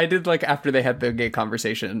did like after they had the gay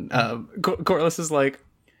conversation. Corlys is like,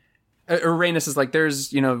 or Rhaenys is like,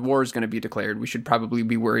 there's, war is going to be declared. We should probably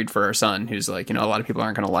be worried for our son, who's like, a lot of people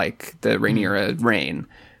aren't going to like the Rhaenyra reign.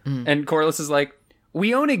 And Corlys is like,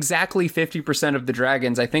 we own exactly 50% of the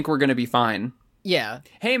dragons. I think we're going to be fine. Yeah.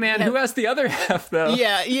 Hey, man, who has the other half, though?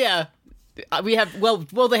 Yeah. We have, well,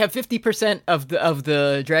 they have 50% of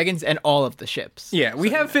the dragons and all of the ships. Yeah, we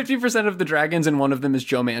have 50% of the dragons, and one of them is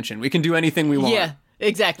Joe Manchin. We can do anything we want. Yeah,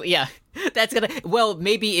 exactly, yeah. That's gonna, well,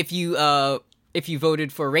 maybe if you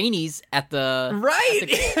voted for Rhaenys at the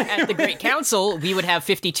Great Council, we would have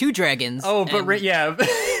 52 dragons. Oh, but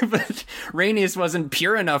but Rhaenys wasn't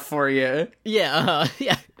pure enough for you. Yeah,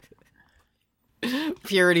 yeah.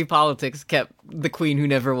 Purity politics kept the queen who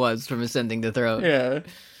never was from ascending the throne. Yeah.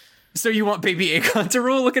 So you want baby Aegon to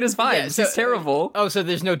rule? Look at his vibes. Yeah, so, he's terrible. Oh, so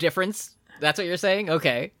there's no difference? That's what you're saying?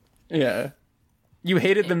 Okay. Yeah. You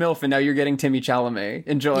hated the MILF, and now you're getting Timmy Chalamet.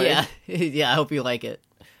 Enjoy. Yeah. Yeah, I hope you like it.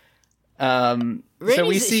 So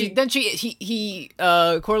we see...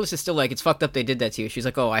 Corlys is still like, it's fucked up they did that to you. She's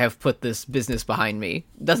like, oh, I have put this business behind me.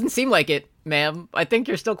 Doesn't seem like it, ma'am. I think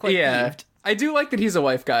you're still quite peeved. I do like that he's a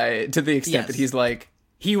wife guy to the extent that he's like,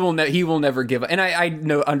 he will never give up. And I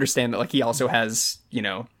understand that, like, he also has,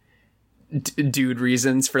 dude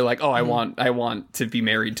reasons for like, oh, I want to be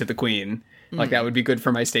married to the queen. Like, that would be good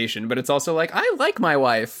for my station. But it's also like, I like my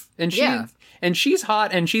wife, and she's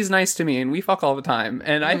hot, and she's nice to me, and we fuck all the time.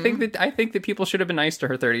 And I think that people should have been nice to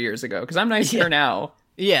her 30 years ago, because I'm nice to her now.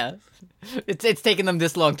 Yeah, it's taken them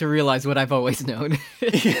this long to realize what I've always known.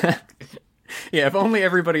 Yeah. If only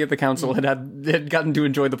everybody at the council had gotten to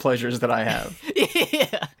enjoy the pleasures that I have.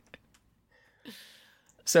 Yeah.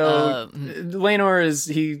 So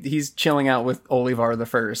Laenor he's chilling out with Olyvar the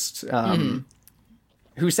First,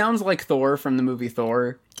 who sounds like Thor from the movie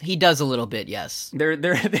Thor. He does a little bit, yes. They're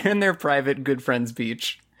in their private good friends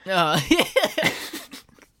beach. I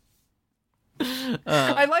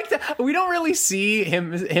like that. We don't really see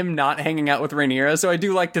him not hanging out with Rhaenyra, so I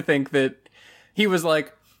do like to think that he was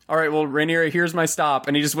like, all right, well, Rhaenyra, here's my stop,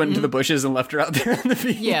 and he just went into the bushes and left her out there on the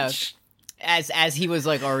beach. Yeah. As he was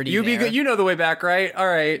like already there. Be good. You know the way back, right? All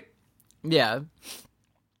right. Yeah.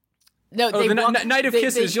 No, Night of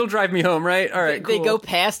Kisses. You'll drive me home, right? All right. They go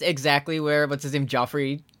past exactly where what's his name,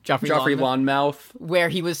 Joffrey Lonmouth, where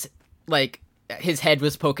he was like his head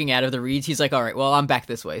was poking out of the reeds. He's like, all right, well, I'm back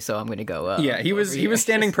this way, so I'm gonna go. He was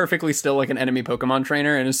standing perfectly still like an enemy Pokemon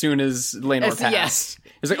trainer, and as soon as Laenor passed,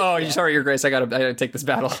 he's like, oh, sorry, Your Grace, I gotta take this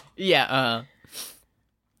battle. Yeah.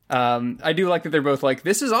 I do like that they're both like,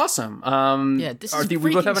 this is awesome. This is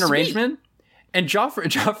we both have an freaking sweet. arrangement. And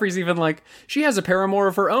Joffrey's even like, she has a paramour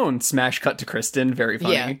of her own. Smash cut to Kristen. Very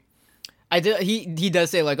funny. Yeah. He does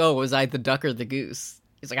say like, oh, was I the duck or the goose?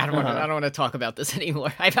 He's like, I don't want to talk about this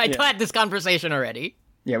anymore. I've had this conversation already.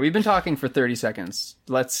 Yeah, we've been talking for 30 seconds.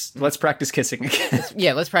 Let's practice kissing again.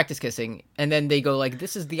 Yeah, let's practice kissing. And then they go like,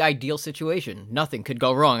 this is the ideal situation. Nothing could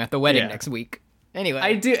go wrong at the wedding next week. Anyway.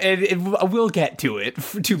 I do. We'll get to it,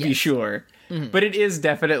 to be sure. Mm-hmm. But it is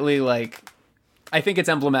definitely like, I think it's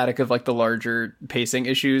emblematic of like the larger pacing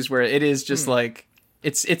issues where it is just like,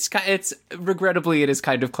 it's regrettably, it is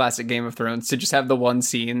kind of classic Game of Thrones to just have the one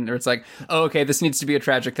scene where it's like, oh, okay, this needs to be a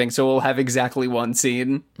tragic thing, so we'll have exactly one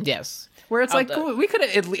scene. Yes. Where it's like, we could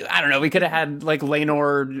have, I don't know, we could have had like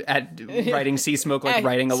Laenor at writing Sea Smoke, like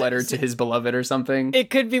writing a letter to his beloved or something. It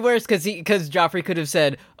could be worse because Joffrey could have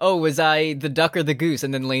said, oh, was I the duck or the goose?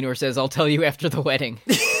 And then Laenor says, I'll tell you after the wedding.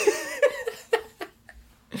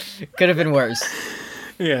 Could have been worse.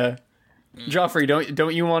 Yeah. Joffrey,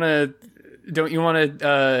 don't you want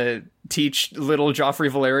to teach little Joffrey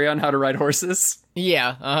Valerion how to ride horses?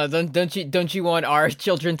 Yeah. Don't you want our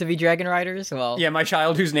children to be dragon riders? Well, yeah, my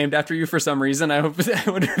child who's named after you for some reason. I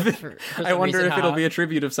wonder if it'll be a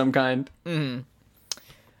tribute of some kind. Mm-hmm.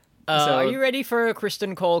 Are you ready for a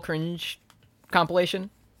Kristen Cole cringe compilation?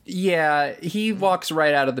 Yeah, he walks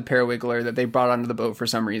right out of the periwiggler that they brought onto the boat for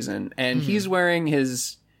some reason, and he's wearing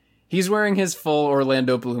his full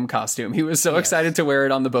Orlando Bloom costume. He was so excited to wear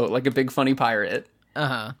it on the boat like a big funny pirate.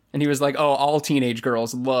 Uh-huh. And he was like, oh, all teenage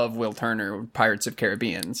girls love Will Turner, Pirates of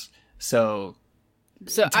Caribbeans. So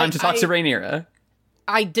time to talk to Rhaenyra.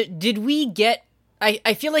 Did we get...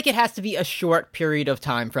 I feel like it has to be a short period of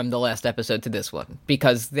time from the last episode to this one,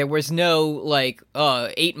 because there was no, like,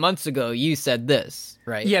 8 months ago you said this,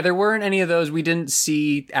 right? Yeah, there weren't any of those. We didn't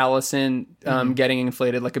see Alicent getting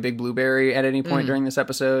inflated like a big blueberry at any point during this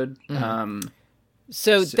episode. Because a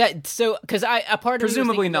part of presumably me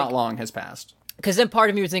was thinking, not long has passed. Because then part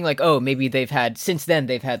of me was thinking, like, oh, maybe they've had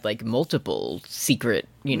like multiple secret,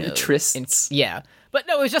 trysts. Yeah, but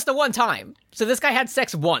no, it was just the one time. So this guy had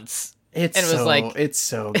sex once. It's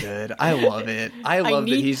so good. I love it. I love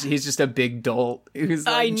that he's just a big dolt who's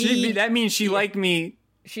like, that means she liked me.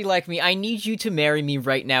 She liked me. I need you to marry me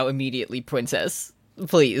right now, immediately, princess.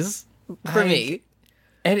 Please, for me.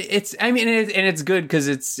 And it's good because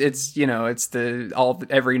it's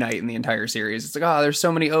every night in the entire series. It's like, oh, there's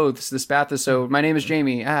so many oaths. This bath is so. My name is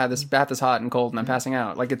Jamie. This bath is hot and cold, and I'm passing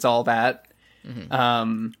out. Like, it's all that.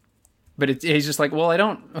 Mm-hmm. But he's just like, well, I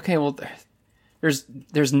don't. Okay, well.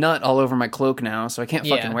 There's nut all over my cloak now, so I can't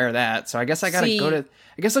fucking wear that. So I guess I'll go to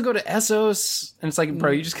Essos. And it's like, bro,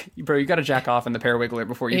 you gotta jack off in the periwiggler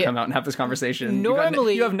before you come out and have this conversation.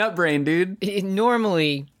 Normally, you have nut brain, dude.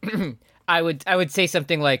 Normally, I would say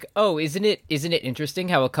something like, oh, isn't it interesting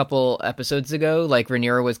how a couple episodes ago, like,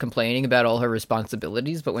 Rhaenyra was complaining about all her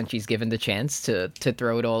responsibilities, but when she's given the chance to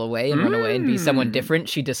throw it all away and run away and be someone different,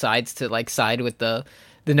 she decides to, like, side with the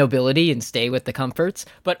nobility and stay with the comforts.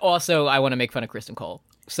 But also, I want to make fun of Kristen Cole.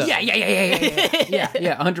 So yeah,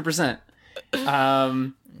 100%.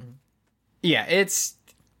 Yeah, it's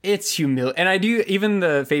humiliating. And I do, even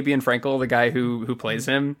the Fabian Frankel, the guy who plays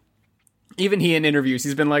him, even he in interviews,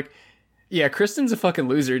 he's been like, yeah, Kristen's a fucking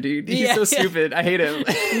loser, dude. He's so stupid. I hate him.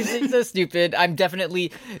 He's so stupid. I'm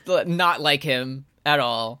definitely not like him at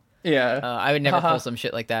all. Yeah. I would never pull some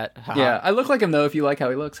shit like that. Yeah, I look like him, though, if you like how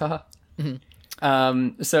he looks. Haha. Mm-hmm.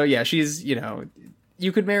 So yeah, she's,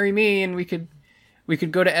 you could marry me and we could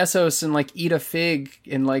go to Essos and, like, eat a fig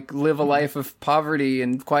and, like, live a life of poverty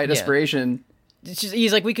and quiet desperation.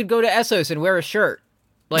 He's like, we could go to Essos and wear a shirt.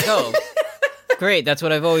 Like, oh, great. That's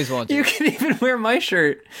what I've always wanted. You can even wear my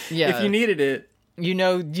shirt if you needed it. You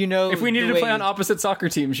know. If we needed to play on opposite soccer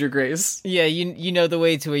teams, Your Grace. Yeah, you know the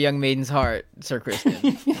way to a young maiden's heart, Sir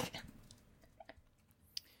Kristen.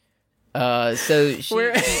 So she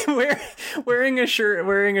wearing a shirt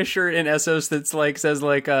in Essos that's like says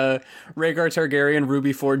like Rhaegar Targaryen,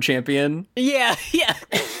 Ruby Ford champion. Yeah.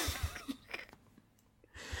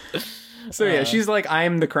 So yeah, she's like,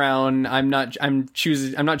 I'm the crown. I'm not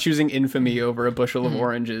choosing infamy over a bushel of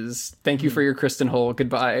oranges. Thank you for your Kristen Hole.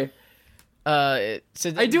 Goodbye. I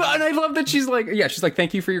do, and I love that she's like,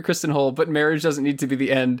 thank you for your Kristen Hole, but marriage doesn't need to be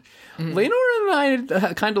the end. Laenor and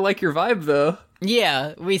I kind of like your vibe, though.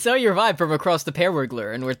 Yeah, we saw your vibe from across the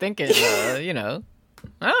periwiggler, and we're thinking, I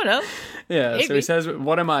don't know. Yeah, maybe. So he says,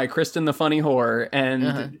 "What am I, Kristen the funny whore?"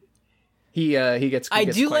 And he gets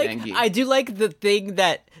quite angry. I do like the thing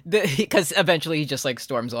that because eventually he just, like,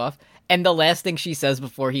 storms off, and the last thing she says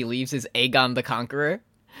before he leaves is Aegon the Conqueror.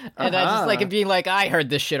 And I just like it being like, I heard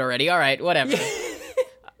this shit already. All right, whatever.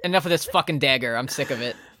 enough of this fucking dagger. I'm sick of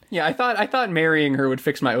it. Yeah, I thought marrying her would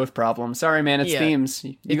fix my oath problem. Sorry, man, it's Yeah. themes.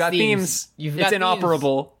 You It's got themes. themes. You've It's got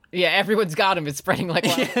inoperable. Yeah, everyone's got him. It's spreading like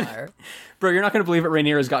wildfire. Bro, you're not going to believe it.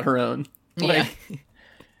 Rhaenyra's got her own. Yeah.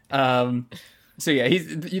 So yeah,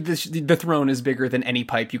 the throne is bigger than any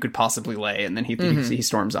pipe you could possibly lay, and then he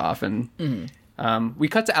storms off, and we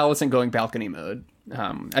cut to Alicent going balcony mode,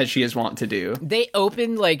 as she is wont to do. They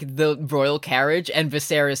open, like, the royal carriage, and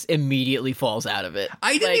Viserys immediately falls out of it.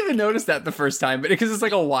 I didn't even notice that the first time, but because it's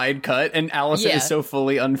like a wide cut, and Alicent Yeah. is so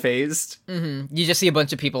fully unfazed. You just see a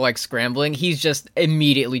bunch of people, like, scrambling. He's just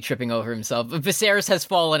immediately tripping over himself. Viserys has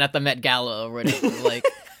fallen at the Met Gala already. Like,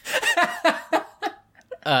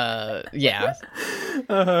 yeah.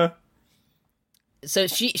 So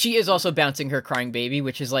she is also bouncing her crying baby,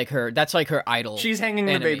 which is like that's like her idol. She's hanging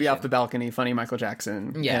the baby animation. off the balcony, funny Michael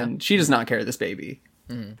Jackson. Yeah. And she does not carry this baby.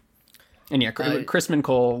 And yeah, Crispin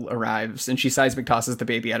Cole arrives, and she seismic tosses the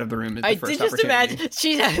baby out of the room at the I first did just opportunity.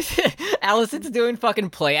 imagine Alicent's doing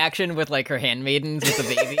fucking play action with like her handmaidens with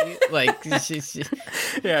the baby. Like she's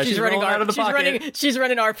Yeah, she's running rolling out of the pocket. she's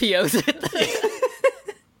running RPOs.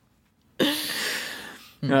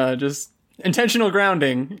 Just intentional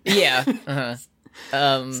grounding. Yeah. Uh-huh.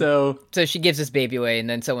 So So she gives this baby away, and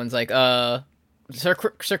then someone's like, Sir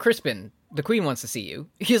Crispin, the Queen wants to see you.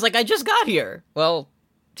 He's like, I just got here. Well,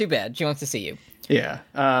 too bad. She wants to see you. yeah,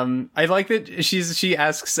 I like that she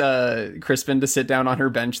asks Crispin to sit down on her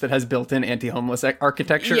bench that has built-in anti-homeless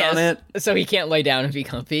architecture on it. So he can't lay down and be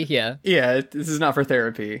comfy. Yeah. Yeah, this is not for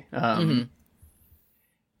therapy.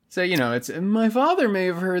 So, it's my father may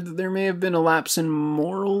have heard that there may have been a lapse in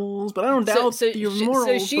morals, but I don't doubt your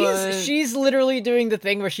morals. So she's literally doing the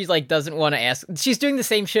thing where she's like doesn't want to ask. She's doing the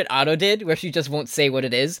same shit Otto did, where she just won't say what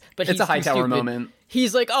it is. But It's he's a high too tower stupid. moment.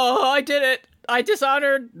 He's like, oh, I did it. I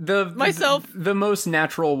dishonored myself. The most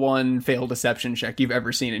natural one failed deception check you've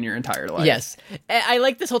ever seen in your entire life. Yes. I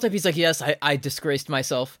like this whole time. He's like, yes, I disgraced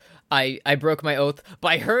myself. I broke my oath.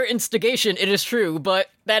 By her instigation, it is true, but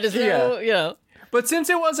that is no. But since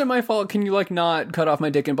it wasn't my fault, can you not cut off my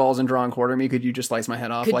dick and balls and draw and quarter me? Could you just slice my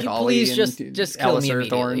head off Could like you Ollie please and just kill me Alistair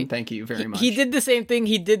Thorne? immediately? Thank you very much. He did the same thing.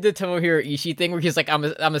 He did the Tomohiro Ishii thing where he's like, I'm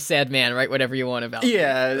a sad man, write whatever you want about me.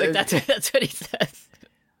 Yeah. Like that's what he says.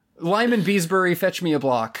 Lyman Beesbury, fetch me a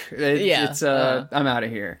block. I'm out of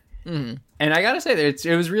here. Mm-hmm. And I gotta say that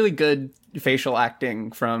it was really good facial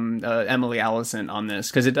acting from Emily Alicent on this,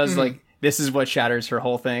 because it does this is what shatters her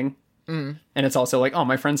whole thing. Mm-hmm. And it's also like, oh,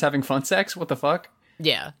 my friend's having fun sex? What the fuck?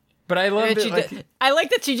 Yeah. But I love it. I like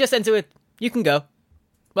that she just ends it with, you can go.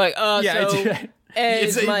 Like,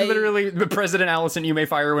 it's literally President Alicent, you may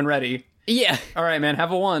fire when ready. Yeah. All right, man,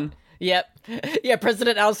 have a one. Yep. Yeah,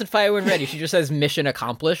 President Alicent fire when ready. She just says mission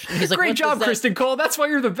accomplished. And he's like, great job, Kristen Cole. That's why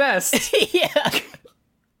you're the best. Yeah.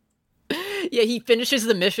 Yeah, he finishes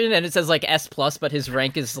the mission and it says like S+, but his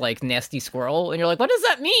rank is like nasty squirrel. And you're like, what does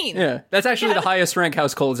that mean? Yeah, that's actually the highest rank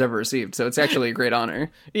House Cole has ever received. So it's actually a great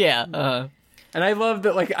honor. Yeah. And I love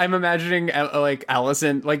that, I'm imagining,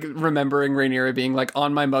 Alicent, remembering Rhaenyra being,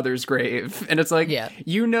 on my mother's grave. And it's like,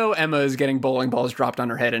 Emma is getting bowling balls dropped on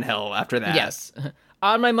her head in hell after that. Yes.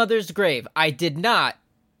 On my mother's grave, I did not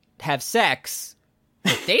have sex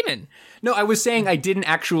with Daemon. No, I was saying I didn't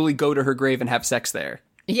actually go to her grave and have sex there.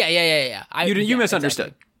 Yeah. You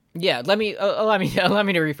misunderstood. Exactly. Yeah, let me to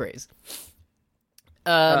rephrase.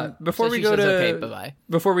 Before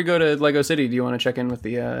we go to Lego City, do you want to check in with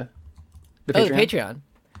the Patreon? Oh, the Patreon.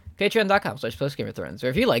 Patreon.com/PostGameOfThrones. Or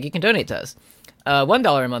if you like, you can donate to us.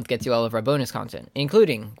 $1 a month gets you all of our bonus content,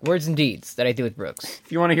 including Words and Deeds that I do with Brooks.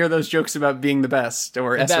 If you want to hear those jokes about being the best,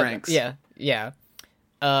 or S ranks. Yeah.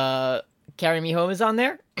 Carry Me Home is on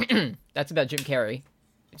there. That's about Jim Carrey.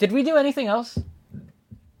 Did we do anything else?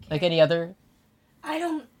 Like any other? I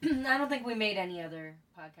don't think we made any other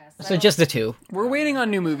podcasts. So just the two. We're waiting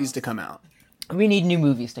on new movies to come out. We need new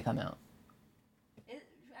movies to come out.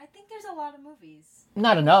 I think there's a lot of movies.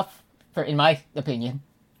 Not enough, in my opinion.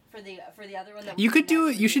 For the other one that you should do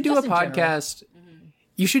a podcast. Mm-hmm.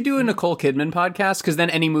 You should do a Nicole Kidman podcast, because then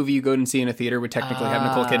any movie you go and see in a theater would technically have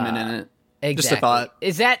Nicole Kidman in it. Exactly. Just a thought.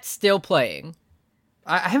 Is that still playing?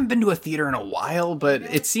 I haven't been to a theater in a while, but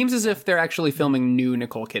it seems as if they're actually filming new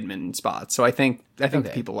Nicole Kidman spots. So I think the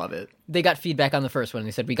people love it. They got feedback on the first one and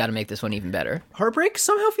they said, we got to make this one even better. Heartbreak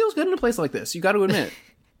somehow feels good in a place like this. You got to admit.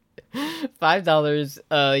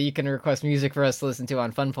 $5, you can request music for us to listen to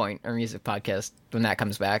on Funpoint, our music podcast, when that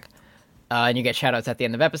comes back. And you get shoutouts at the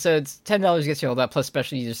end of episodes. $10 gets you all that, plus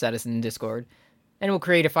special user status in Discord. And we'll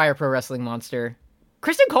create a Fire Pro Wrestling monster.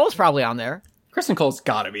 Kristen Cole's probably on there. Kristen Cole's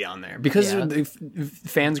got to be on there, because the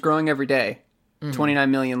fans growing every day. 29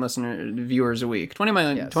 million viewers a week.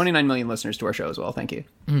 29 million listeners to our show as well. Thank you.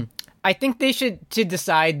 I think they should, to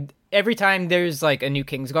decide, every time there's, like, a new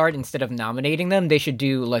Kingsguard, instead of nominating them, they should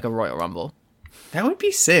do, like, a Royal Rumble. That would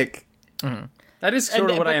be sick. That is sort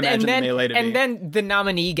of what I imagine the Melee to be. And then the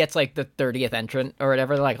nominee gets, like, the 30th entrant or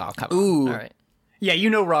whatever. They're like, oh, come Ooh. on. All right. Yeah, you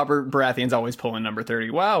know Robert Baratheon's always pulling number 30.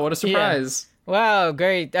 Wow, what a surprise. Yeah. Wow,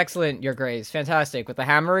 great, excellent, Your Grace. Fantastic. With the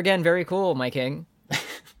hammer again, very cool, my king.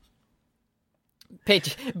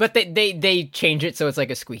 But they change it so it's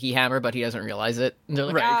like a squeaky hammer, but he doesn't realize it. And they're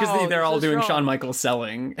like, Right, because they're all doing strong. Shawn Michaels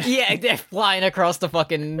selling. Yeah, they're flying across the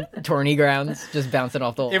fucking tourney grounds, just bouncing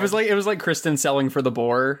off the wall. It was like Kristen selling for the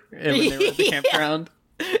boar when they were at the campground.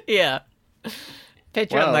 Yeah.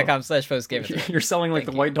 Patreon.com/postgame. You're selling like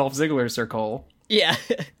the White Dolph Ziggler circle. Yeah.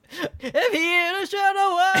 If he in a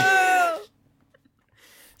shadow.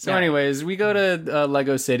 So anyways, we go to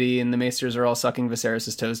Lego City, and the Maesters are all sucking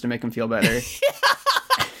Viserys' toes to make him feel better.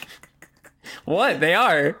 What? They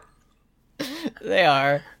are. They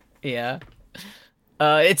are. Yeah.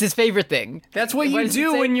 It's his favorite thing. That's what you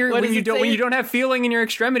do when you don't have feeling in your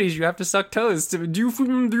extremities. You have to suck toes. Do you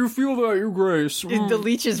feel that, Your Grace? The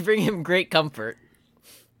leeches bring him great comfort.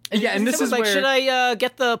 Yeah, and this is like, where... should I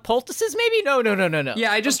get the poultices maybe? No.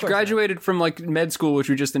 Yeah, I just graduated from like med school, which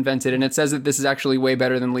we just invented, and it says that this is actually way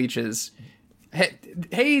better than leeches.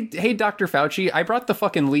 Hey, Dr. Fauci, I brought the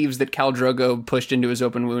fucking leaves that Khal Drogo pushed into his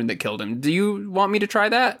open wound that killed him. Do you want me to try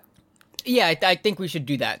that? Yeah, I think we should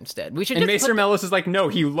do that instead. We should. And Maester Mellos is like, no,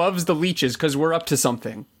 he loves the leeches because we're up to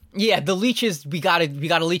something. Yeah, the leeches, we gotta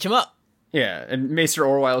leech him up. Yeah, and Maester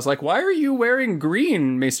Orwyle is like, why are you wearing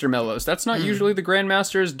green, Maester Mellos? That's not usually the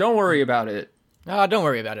Grandmasters. Don't worry about it. Oh, don't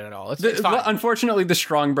worry about it at all. It's fine. Unfortunately, the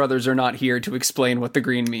Strong brothers are not here to explain what the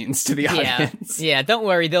green means to the audience. Yeah, don't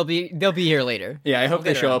worry. They'll be here later. Yeah, I hope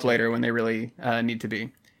they show up later when they really need to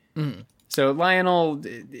be. So Lionel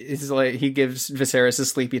is like, he gives Viserys a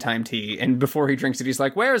sleepy time tea, and before he drinks it, he's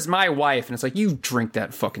like, "Where's my wife?" And it's like, you drink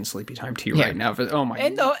that fucking sleepy time tea right now. Oh my!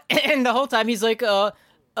 And the whole time he's like,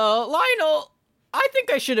 Lionel, I think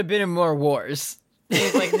I should have been in more wars. And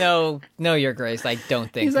he's like, no, Your Grace, I don't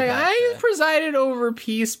think. He's like, I presided over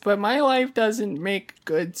peace, but my life doesn't make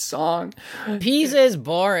good song. Peace is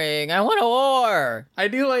boring. I want a war. I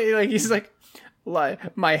do like he's like,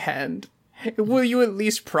 my hand. Will you at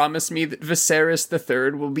least promise me that Viserys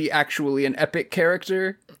III will be actually an epic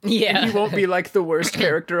character? Yeah. He won't be like the worst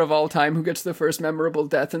character of all time who gets the first memorable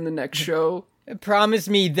death in the next show. Promise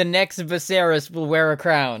me the next Viserys will wear a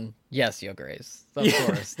crown. Yes, Your Grace. Of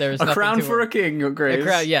course. There's a crown for a king, Your Grace. A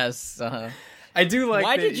crown, yes. Uh-huh. I do like.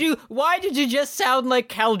 Why did you just sound like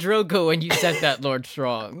Khal Drogo when you said that, Lord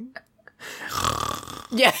Strong?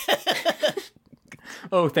 Yeah.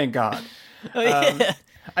 Oh, thank God. Yeah.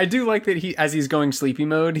 I do like that as he's going sleepy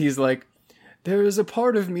mode, he's like, there is a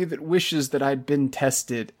part of me that wishes that I'd been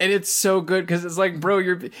tested. And it's so good because it's like, bro,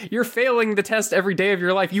 you're failing the test every day of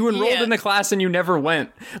your life. You enrolled in the class and you never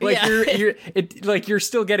went. Like you're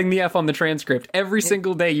still getting the F on the transcript. Every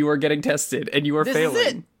single day you are getting tested and you are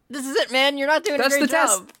failing. This is it, man. You're not doing That's a great the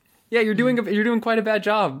job. Test. Yeah, you're doing quite a bad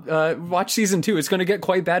job. Watch season 2. It's going to get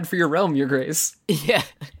quite bad for your realm, Your Grace. Yeah.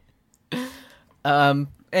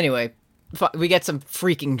 Anyway, we get some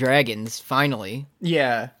freaking dragons finally.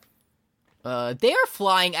 Yeah. They are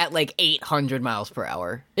flying at like 800 miles per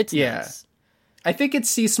hour. It's nuts. I think it's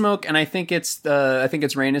Sea Smoke, and I think it's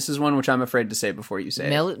Rhaenys' one, which I'm afraid to say before you say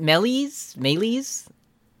it. Melees?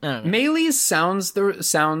 I don't know. Melees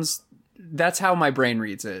sounds. That's how my brain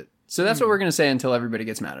reads it. So that's what we're gonna say until everybody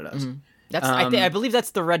gets mad at us. That's I believe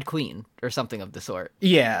that's the Red Queen or something of the sort.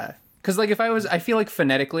 Yeah. Because, like, I feel like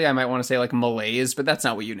phonetically I might want to say, like, Malays, but that's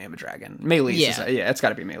not what you name a dragon. Melees. Yeah, it's got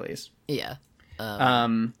to be Melees. Yeah.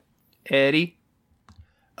 Eddie?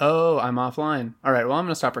 Oh, I'm offline. All right, well, I'm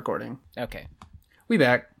going to stop recording. Okay. We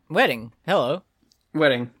back. Wedding. Hello.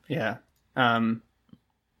 Wedding, yeah. Daemon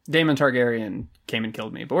Targaryen came and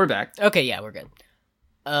killed me, but we're back. Okay, yeah, we're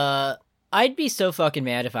good. I'd be so fucking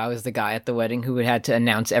mad if I was the guy at the wedding who would had to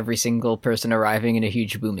announce every single person arriving in a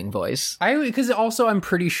huge booming voice. Because also I'm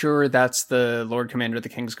pretty sure that's the Lord Commander of the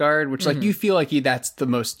Kingsguard, which like you feel like that's the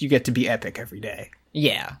most, you get to be epic every day.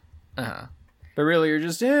 Yeah. Uh-huh. But really you're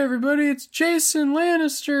just, hey everybody, it's Jason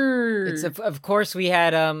Lannister. It's of course we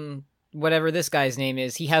had whatever this guy's name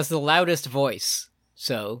is. He has the loudest voice,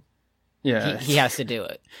 so yeah, he has to do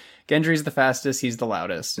it. Gendry's the fastest, he's the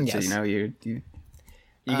loudest. Yes. So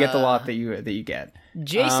you get the lot that you get.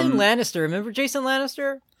 Jason Lannister. Remember Jason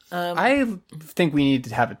Lannister? I think we need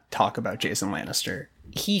to have a talk about Jason Lannister.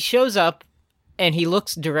 He shows up, and he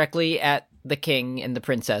looks directly at the king and the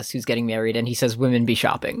princess who's getting married, and he says, "Women be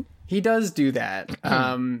shopping." He does do that.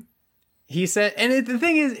 He said, and the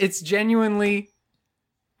thing is, it's genuinely.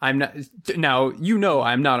 I'm not now. You know,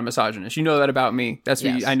 I'm not a misogynist. You know that about me. That's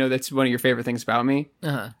what Yes. I know. That's one of your favorite things about me.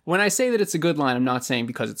 Uh-huh. When I say that it's a good line, I'm not saying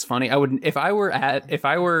because it's funny. I wouldn't if I were at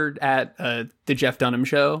the Jeff Dunham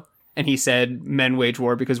show and he said men wage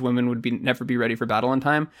war because women would never be ready for battle in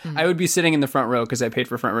time. I would be sitting in the front row because I paid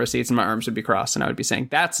for front row seats and my arms would be crossed and I would be saying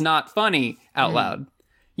that's not funny out loud.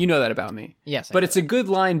 You know that about me. Yes, I but know it's a good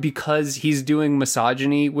line because he's doing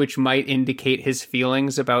misogyny, which might indicate his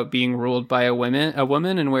feelings about being ruled by a woman,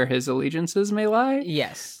 and where his allegiances may lie.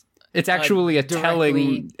 Yes. It's actually a directly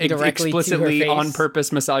telling, to her explicitly face. on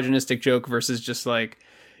purpose misogynistic joke versus just like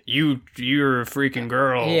you're a freaking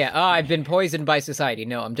girl. Yeah, I've been poisoned by society.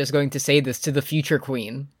 No, I'm just going to say this to the future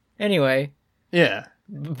queen. Anyway, Yeah.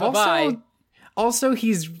 bye-bye. Also,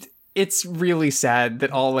 it's really sad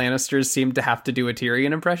that all Lannisters seem to have to do a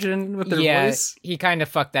Tyrion impression with their Yeah, voice. he kind of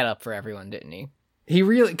fucked that up for everyone, didn't he? He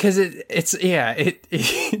really, because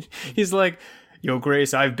he's like, Your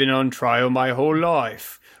Grace, I've been on trial my whole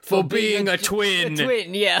life for being a twin. A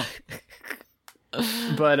twin, yeah.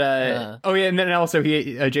 But, oh yeah, and then also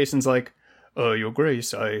Jason's like, Your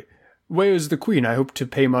Grace, where is the Queen? I hope to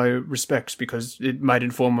pay my respects because it might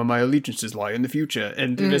inform where my allegiances lie in the future.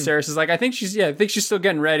 And Viserys is like, I think she's still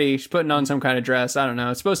getting ready. She's putting on some kind of dress. I don't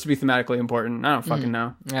know. It's supposed to be thematically important. I don't fucking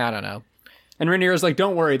know. I don't know. And Rhaenyra's like,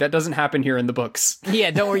 don't worry, that doesn't happen here in the books.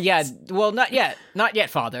 Yeah, don't worry. Yeah, well, not yet. Not yet,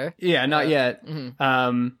 father. Yeah, not yet.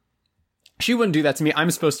 She wouldn't do that to me. I'm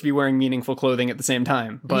supposed to be wearing meaningful clothing at the same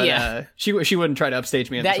time, but Yeah. she wouldn't try to upstage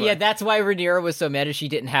me. In this way. Yeah, that's why Rhaenyra was so mad as she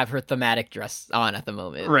didn't have her thematic dress on at the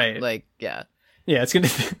moment. Right. Like, yeah. Yeah, it's gonna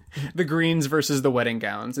the greens versus the wedding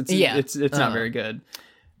gowns. It's not very good.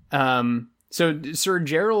 So Sir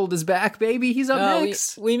Gerald is back, baby. He's up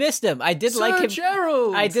next. We missed him. I did like him.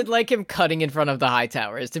 Gerald. I did like him cutting in front of the high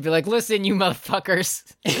towers to be like, "Listen, you motherfuckers,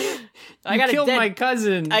 I got killed my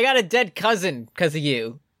cousin. I got a dead cousin because of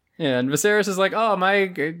you." Yeah, and Viserys is like, "Oh,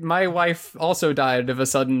 my wife also died of a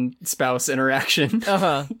sudden spouse interaction."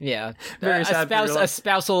 Yeah. Very sad for your A life.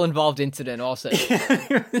 spousal involved incident also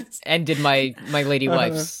ended my lady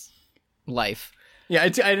wife's life. Yeah,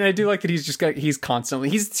 I do like that he's constantly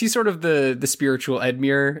he's sort of the spiritual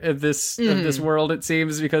Edmure of this world, it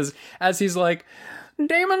seems, because as he's like,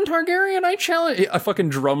 Daemon Targaryen, I challenge, a fucking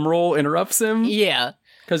drum roll interrupts him. Yeah.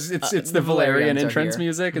 Because it's the Valerians Valerian are entrance here.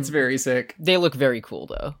 music. It's very sick. They look very cool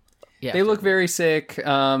though. Yeah. They look very sick.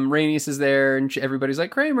 Rhaenys is there, and everybody's like,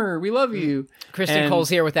 Kramer, we love you. Christian Cole's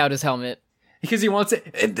here without his helmet. Because he wants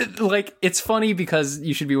it. Like, it's funny because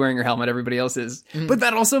you should be wearing your helmet, everybody else is. But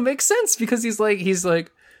that also makes sense because he's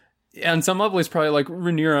like, on some level, he's probably like,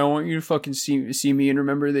 Rhaenyra, I want you to fucking see me and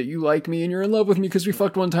remember that you like me and you're in love with me because we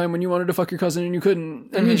fucked one time when you wanted to fuck your cousin and you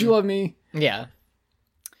couldn't. That means you love me. Yeah.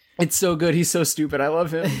 It's so good. He's so stupid. I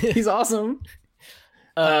love him. He's awesome.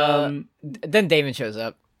 Then Daemon shows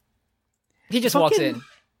up. He just walks in.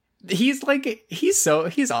 He's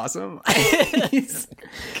awesome.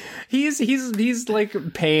 he's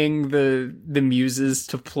like paying the muses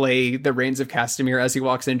to play the Reigns of Castamere as he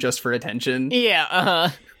walks in just for attention.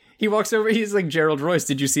 Yeah, He walks over, he's like, Gerald Royce,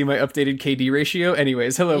 did you see my updated KD ratio?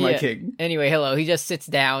 Anyways, hello, my Yeah. king. Anyway, hello. He just sits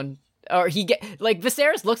down. Or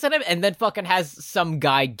Viserys looks at him and then fucking has some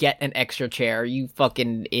guy get an extra chair. You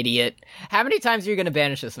fucking idiot. How many times are you gonna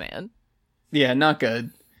banish this man? Yeah, not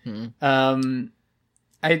good.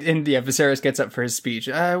 Viserys gets up for his speech.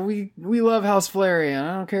 We love House Valerian.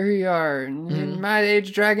 I don't care who you are. In my age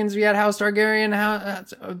of dragons, we had House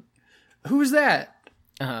Targaryen. Who's that?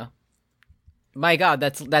 My god,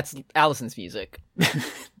 that's Alicent's music.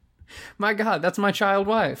 My God, that's my child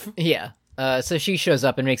wife. Yeah. So she shows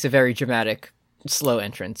up and makes a very dramatic, slow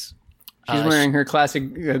entrance. She's wearing her classic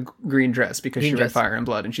green dress because she read dress. Fire and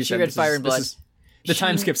Blood, and she said, read Fire and Blood. The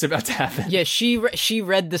time skip's about to happen. Yeah, she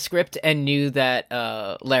read the script and knew that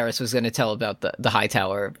Larys was going to tell about the High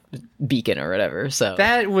Tower beacon or whatever. So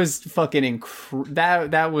That was fucking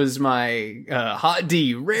that was my hot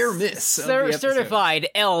D rare miss. of the episode. certified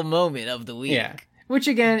L moment of the week. Yeah. Which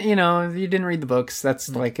again, you didn't read the books. That's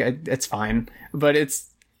like it's fine, but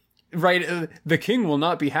it's right. The king will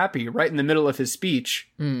not be happy. Right in the middle of his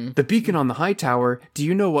speech, the beacon on the high tower. Do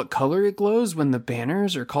you know what color it glows when the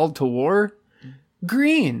banners are called to war?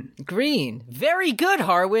 Green. Green. Very good,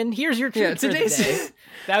 Harwin. Here's your treat for the day.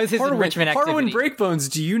 That was his enrichment activity. Harwin Breakbones,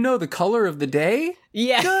 do you know the color of the day?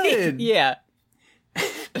 Yeah. Good. Yeah.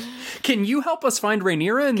 Can you help us find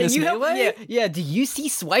Rhaenyra in this melee? Yeah. Do you see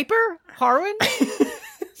Swiper, Harwin?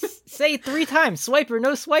 Say it 3 times. Swiper,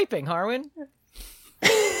 no swiping, Harwin.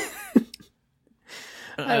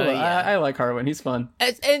 I like Harwin. He's fun.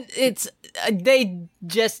 And it's they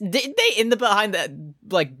in the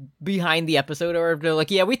behind the episode, or they're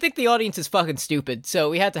like, yeah, we think the audience is fucking stupid, so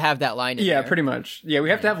we had to have that line in Yeah, there. pretty much. Yeah, we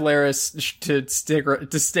have to have Laris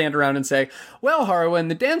to stand around and say, well, Harwin,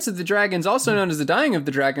 the Dance of the Dragons, also known as the Dying of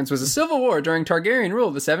the Dragons, was a civil war during Targaryen rule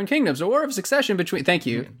of the Seven Kingdoms, a war of succession between... Thank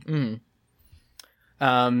you.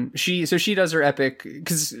 She does her epic,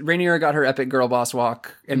 because Rhaenyra got her epic girl boss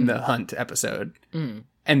walk in the Hunt episode.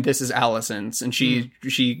 And this is Alicent's, and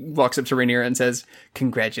she walks up to Rhaenyra and says,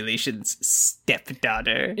 congratulations,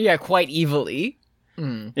 stepdaughter. Yeah, quite evilly.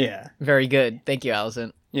 Yeah. Very good. Thank you,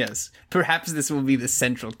 Alicent. Yes. Perhaps this will be the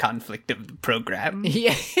central conflict of the program.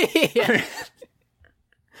 Yeah.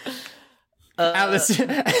 Alice,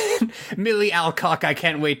 Millie Alcock, I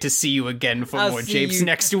can't wait to see you again for more japes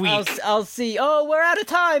next week. I'll see. Oh, we're out of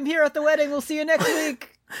time here at the wedding. We'll see you next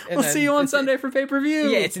week. We'll see you on Sunday for pay-per-view.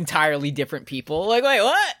 Yeah, it's entirely different people. Like, wait,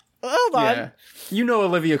 what? Hold on. Yeah. You know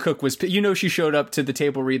Olivia Cook was... You know she showed up to the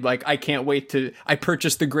table read like, I can't wait to... I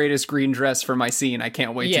purchased the greatest green dress for my scene. I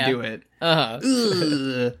can't wait to do it. Uh-huh.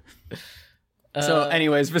 So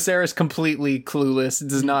anyways, Viserys completely clueless,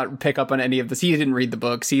 does not pick up on any of this. He didn't read the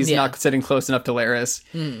books. He's not sitting close enough to Laris.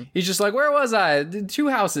 He's just like, where was I? 2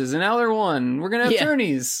 houses, and now they're 1. We're going to have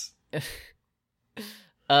tourneys. We're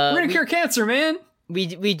going to cure cancer, man.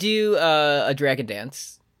 We do a dragon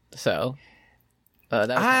dance, so... that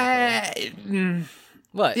was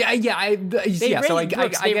what?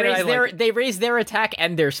 They raise their attack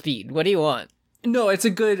and their speed. What do you want? No, it's a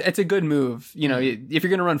good move. You know, if you're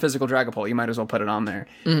gonna run physical Dragapult, you might as well put it on there.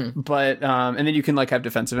 But and then you can like have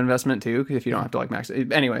defensive investment too, if you don't have to like max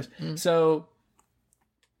it. Anyways, so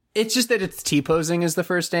it's just that it's T-posing is the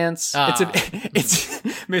first dance. It's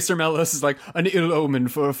Mr. Mellos is like an ill omen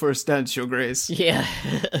for a first dance, Your Grace. Yeah.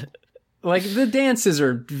 Like the dances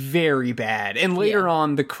are very bad, and later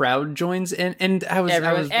on the crowd joins in, and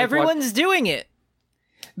everyone's doing it.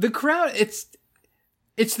 The crowd, it's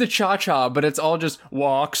the cha-cha, but it's all just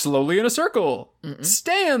walk slowly in a circle.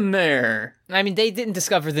 Stand there. I mean, they didn't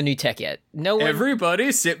discover the new tech yet. No one.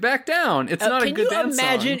 Everybody sit back down. It's not a good dance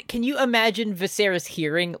song. Can you imagine Viserys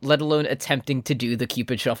hearing, let alone attempting to do the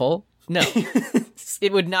Cupid Shuffle? No.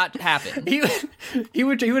 It would not happen. He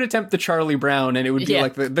would attempt the Charlie Brown, and it would be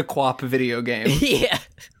like the Quap video game. Yeah.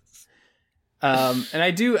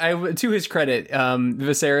 And to his credit,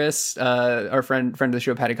 Viserys, our friend of the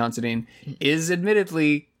show, Paddy Considine, is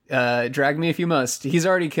admittedly, drag me if you must. He's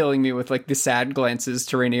already killing me with like the sad glances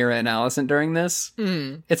to Rhaenyra and Alicent during this.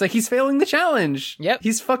 It's like he's failing the challenge. Yep.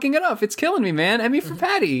 He's fucking it up. It's killing me, man. Emmy for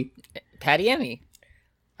Paddy. Paddy Emmy.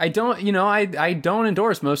 I don't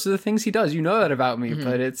endorse most of the things he does. You know that about me,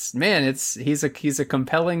 but he's a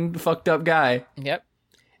compelling, fucked up guy. Yep.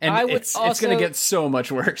 And it's going to get so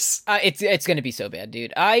much worse. It's going to be so bad,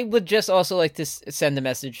 dude. I would just also like to send a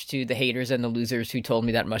message to the haters and the losers who told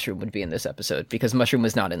me that Mushroom would be in this episode, because Mushroom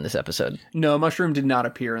was not in this episode. No, Mushroom did not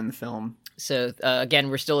appear in the film. So, again,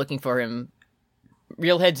 we're still looking for him.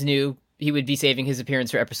 Realheads knew he would be saving his appearance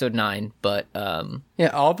for episode 9, but... Yeah,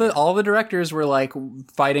 all the directors were, like,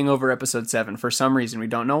 fighting over episode 7 for some reason. We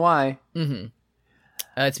don't know why.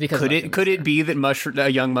 It's because could it be that a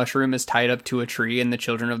young Mushroom is tied up to a tree and the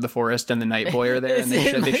children of the forest and the Night Boy are there and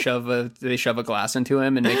they shove a glass into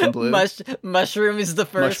him and make him blue? Mushroom is the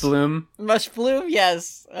first. Mushbloom. Mushbloom,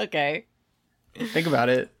 yes. Okay. Think about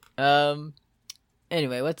it.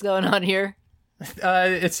 Anyway, what's going on here?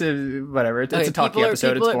 It's a talky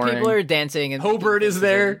episode. It's boring. People are dancing and Hobart is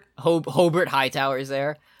there. Hobart Hightower is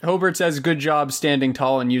there. Hobart says, good job standing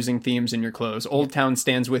tall and using themes in your clothes. Old Town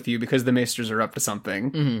stands with you because the Maesters are up to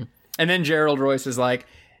something. And then Gerald Royce is like,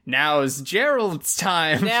 now's Gerald's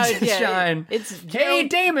time to shine. It's Hey, Gerald.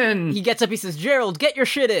 Damon! He gets up, he says, Gerald, get your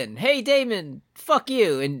shit in. Hey, Damon, fuck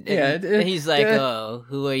you. And he's like, oh,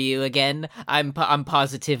 who are you again? I'm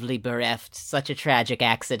positively bereft. Such a tragic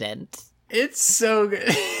accident. It's so good.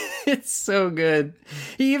 It's so good.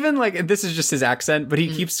 He even, like, this is just his accent, but he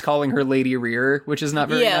keeps calling her Lady Rear, which is not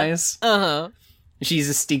very nice. She's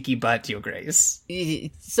a stinky butt, Your Grace.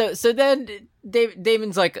 So then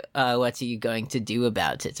Damon's like, what's he going to do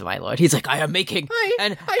about it, my lord? He's like, I am making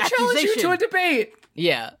an I challenge you to a debate.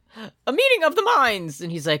 Yeah. A meeting of the minds!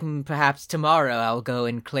 And he's like, He perhaps tomorrow I'll go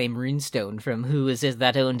and claim Runestone from who is it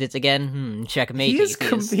that owned it again? Checkmate. He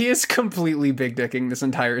is completely big dicking this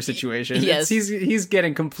entire situation. Yes. He's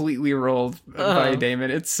getting completely rolled by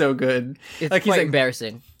Damon. It's so good. It's like, quite he's like,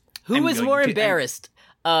 embarrassing. Who is more embarrassed?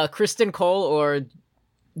 Kristen Cole or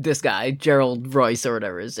this guy, Gerald Royce or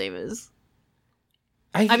whatever his name is?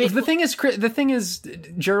 I mean, the thing is,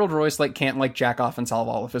 Gerald Royce can't jack off and solve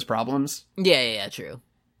all of his problems. Yeah, true.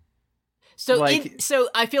 So, like, so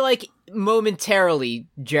I feel like momentarily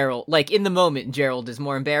Gerald, like in the moment, Gerald is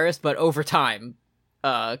more embarrassed, but over time,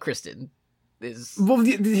 Kristen is. well,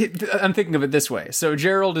 I'm thinking of it this way. So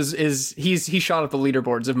Gerald he shot up the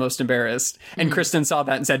leaderboards of most embarrassed, and Kristen saw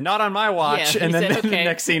that and said, "Not on my watch." Yeah, and he then said, the okay.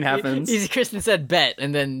 next scene happens. Kristen said bet,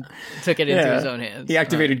 and then took it into his own hands. He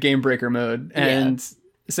activated game breaker mode, and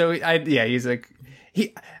so he's like,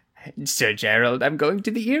 Sir Gerald, I'm going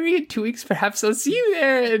to the Eyrie in 2 weeks. Perhaps I'll see you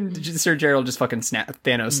there. And Sir Gerald just fucking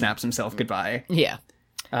Thanos snaps himself goodbye. Yeah.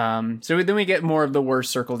 So then we get more of the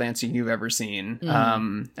worst circle dancing you've ever seen.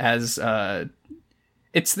 As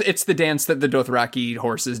it's the dance that the Dothraki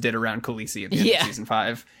horses did around Khaleesi at the end of season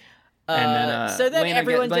 5. And then so then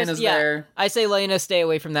everyone Lena's just there. I say Lena, stay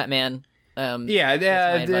away from that man. Hey,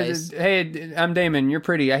 I'm Damon. You're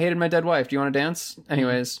pretty. I hated my dead wife. Do you want to dance?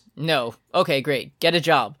 Anyways. No. Okay, great. Get a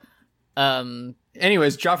job.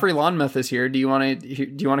 Anyways, Joffrey Lonmouth is here. Do you want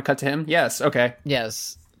to cut to him? Yes. Okay.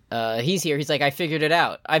 Yes. He's here. He's like, I figured it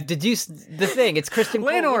out. I've deduced the thing. It's Kristen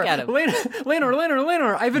Cole. Look at him.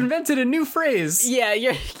 Lenor. I've invented a new phrase. Yeah,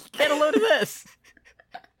 get a load of this.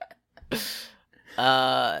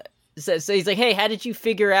 So he's like, hey, how did you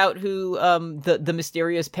figure out who the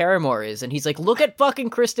mysterious paramour is? And he's like, look at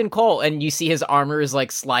fucking Kristen Cole. And you see his armor is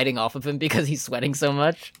like sliding off of him because he's sweating so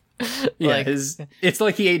much. Yeah, it's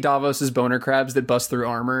like he ate Davos's boner crabs that bust through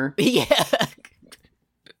armor. Yeah.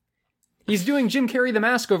 He's doing Jim Carrey the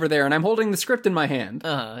Mask over there, and I'm holding the script in my hand.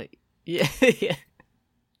 Yeah.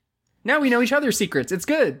 Now we know each other's secrets. It's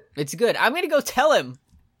good. It's good. I'm gonna go tell him.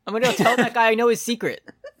 I'm gonna go tell that guy I know his secret.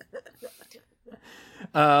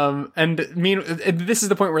 And this is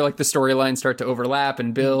the point where like the storylines start to overlap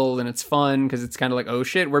and build, and it's fun because it's kind of like, oh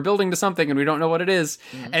shit, we're building to something and we don't know what it is.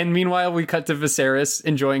 And meanwhile, we cut to Viserys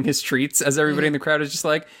enjoing his treats as everybody in the crowd is just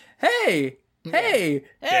like, hey. Hey.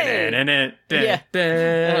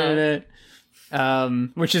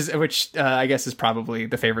 Which I guess is probably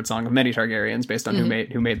the favorite song of many Targaryens based on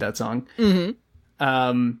who made that song. And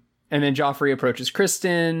then Joffrey approaches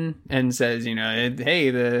Kristen and says,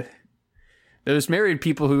 hey, those married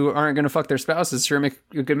people who aren't going to fuck their spouses sure make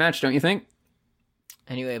a good match, don't you think?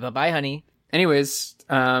 Anyway, bye-bye, honey. Anyways,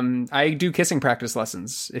 I do kissing practice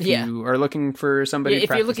lessons. If you are looking for somebody to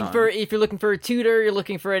practice if you're looking for a tutor, you're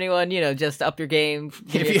looking for anyone, just to up your game.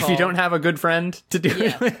 If you don't have a good friend to do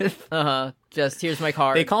it with. Just here's my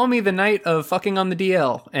card. They call me the knight of fucking on the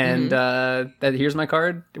DL, and that here's my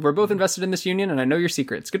card. We're both invested in this union, and I know your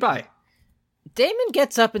secrets. Goodbye. Damon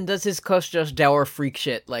gets up and does his Kosh Dower freak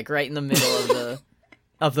shit, like right in the middle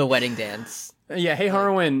of the wedding dance. Yeah, hey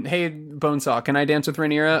Harwin, hey Bonesaw, can I dance with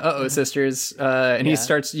Rhaenyra? Sisters. And he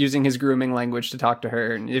starts using his grooming language to talk to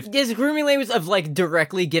her. And his grooming language of like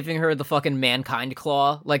directly giving her the fucking mankind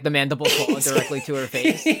claw, like the mandible claw directly to her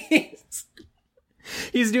face.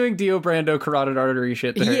 He's doing Dio Brando carotid artery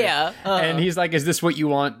shit to her. Yeah. And he's like, is this what you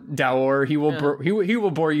want, Dower? He will he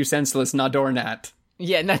will bore you senseless, Nadornat.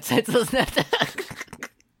 Yeah, not senseless.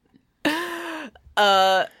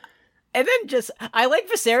 And then I like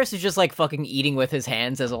Viserys who's just like fucking eating with his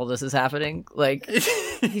hands as all this is happening. Like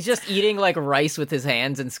he's just eating like rice with his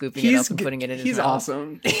hands and scooping it up and putting it in his mouth. He's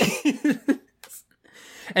awesome.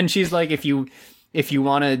 And she's like, if you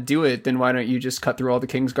want to do it, then why don't you just cut through all the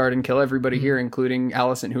Kingsguard and kill everybody here, including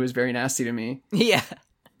Alicent, who is very nasty to me. Yeah.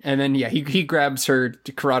 And then, he grabs her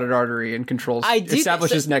carotid artery and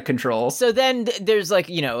establishes neck control. So then there's like,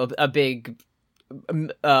 a big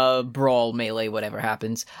brawl, melee, whatever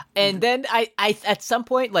happens. And then I at some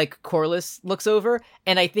point, like, Corlys looks over,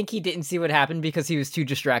 and I think he didn't see what happened because he was too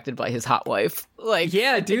distracted by his hot wife. Like,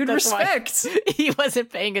 yeah, dude, respect. He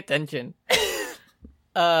wasn't paying attention.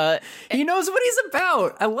 He knows what he's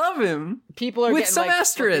about. I love him. People are with getting, some like,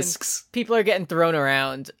 asterisks. People are getting thrown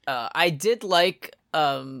around. I did like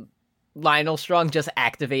Lionel Strong just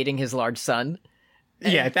activating his large son.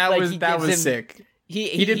 Yeah, that was sick.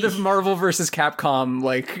 He did the Marvel versus Capcom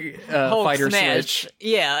fighter switch.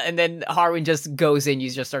 Yeah, and then Harwin just goes in. You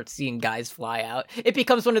just start seeing guys fly out. It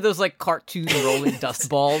becomes one of those like cartoon rolling dust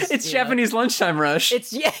balls. It's Japanese lunchtime rush.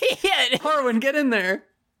 It's yeah. Harwin, get in there.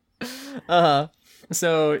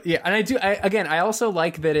 So yeah, and I also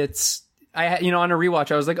like that it's on a rewatch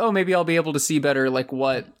I was like, oh, maybe I'll be able to see better like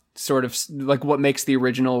what sort of like what makes the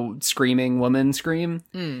original screaming woman scream.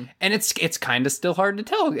 And it's kind of still hard to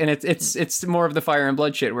tell, and it's more of the Fire and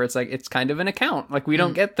Blood shit where it's like it's kind of an account, like we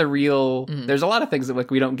don't get the real there's a lot of things that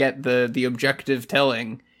like we don't get the objective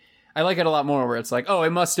telling. I like it a lot more where it's like, oh,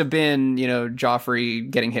 it must have been Joffrey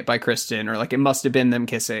getting hit by Kristen, or like it must have been them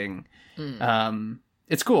kissing.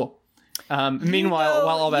 It's cool. Meanwhile,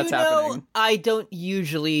 while all that's happening, I don't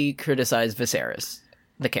usually criticize Viserys.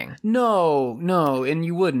 the king. No, and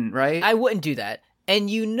you wouldn't, right? I wouldn't do that. And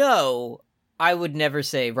I would never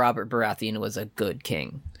say Robert Baratheon was a good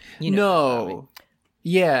king. You know that, Bobby.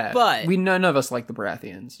 Yeah, but none of us like the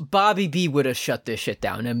Baratheons. Bobby B would have shut this shit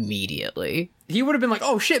down immediately. He would have been like,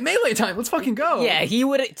 "Oh shit, melee time! Let's fucking go!" Yeah, he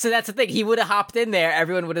would. So that's the thing. He would have hopped in there.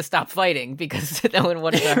 Everyone would have stopped fighting because no one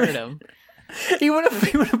wanted to hurt him. He would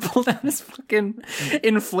have pulled out his fucking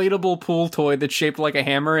inflatable pool toy that's shaped like a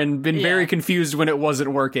hammer and been very confused when it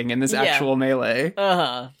wasn't working in this actual melee.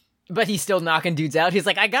 But he's still knocking dudes out. He's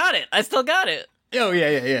like, I got it. I still got it. Oh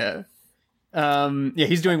yeah.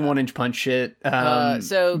 He's doing 1-inch punch shit.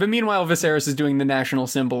 But meanwhile, Viserys is doing the national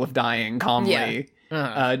symbol of dying calmly.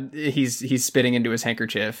 Yeah. He's spitting into his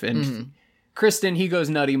handkerchief, and Kristen, he goes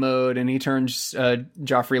nutty mode, and he turns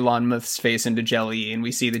Joffrey Lonmouth's face into jelly, and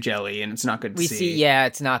we see the jelly, and it's not good to see. Yeah,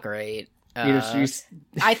 it's not great.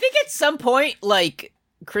 I think at some point, like,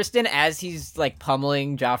 Kristen, as he's, like,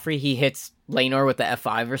 pummeling Joffrey, he hits Laenor with the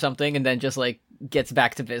F5 or something, and then just, like, gets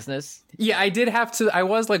back to business. Yeah, I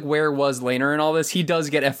was like, where was Laenor in all this? He does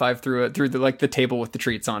get F5 through the, like, the table with the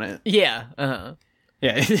treats on it. Yeah,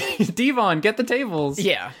 Yeah, Devon, get the tables.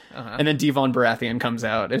 Yeah. And then Devon Baratheon comes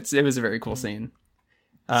out. It was a very cool scene.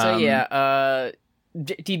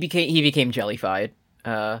 He became jellified.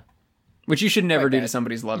 Which you should never do to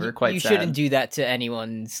somebody's lover, quite sad. You shouldn't do that to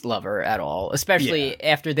anyone's lover at all, especially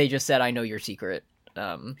after they just said, I know your secret.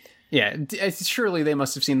 Yeah, surely they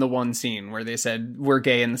must have seen the one scene where they said, we're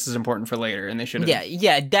gay and this is important for later, and they should have...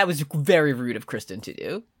 Yeah, that was very rude of Kristen to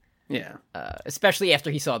do. Yeah. Especially after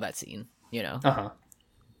he saw that scene, you know?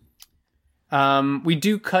 We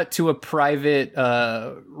do cut to a private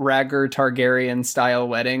Rhaegar Targaryen style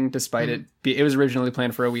wedding, despite it was originally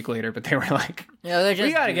planned for a week later, but they were like, we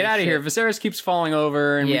gotta get out of here. Viserys keeps falling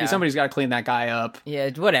over, and somebody's gotta clean that guy up.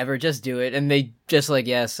 Yeah, whatever, just do it. And they just like,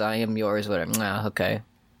 yes, I am yours, whatever. Okay.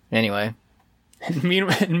 Anyway.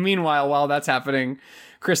 Meanwhile, while that's happening,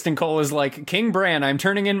 Kristen Cole is like, King Bran, I'm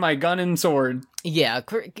turning in my gun and sword. Yeah,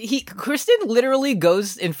 Kristen literally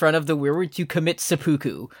goes in front of the weirwood to commit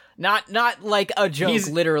seppuku. Not like a joke,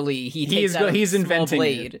 literally. He's inventing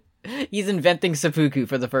blade. He's inventing seppuku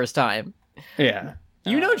for the first time. Yeah.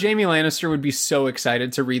 You know Jaime Lannister would be so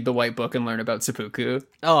excited to read the White Book and learn about seppuku.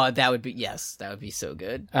 Oh, that would be so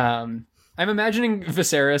good. I'm imagining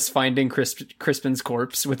Viserys finding Crispin's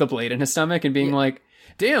corpse with a blade in his stomach and being like,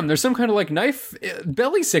 damn, there's some kind of like knife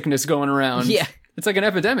belly sickness going around. Yeah. It's like an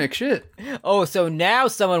epidemic, shit. Oh, so now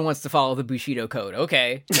someone wants to follow the Bushido code.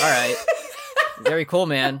 Okay. All right. Very cool,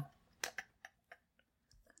 man.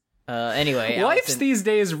 Anyway. Wives these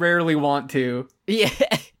days rarely want to. Yeah.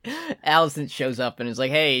 Alicent shows up and is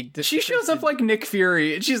like, hey. She shows up like Nick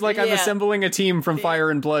Fury. She's like, I'm assembling a team from Fire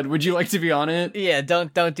and Blood. Would you like to be on it? Yeah,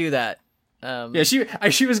 don't do that. Yeah,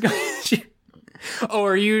 she was going... Oh,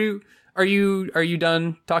 are you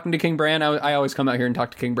done talking to King Bran? I always come out here and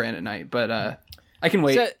talk to King Bran at night, but I can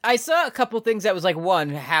wait. So I saw a couple things that was like, one,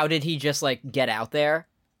 how did he just like get out there?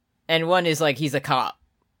 And one is like, he's a cop.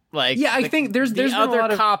 Like, yeah, I think there's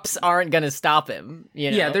other cops aren't gonna stop him.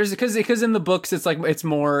 You know? Yeah, there's because in the books it's like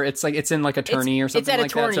it's in like attorney or something. It's at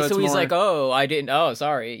like attorney, that, so he's like, oh, I didn't. Oh,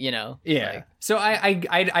 sorry, you know. Yeah. Like, so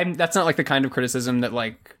I'm that's not like the kind of criticism that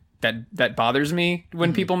like that bothers me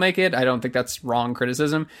when people make it. I don't think that's wrong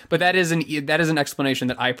criticism, but that is an explanation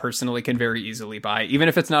that I personally can very easily buy, even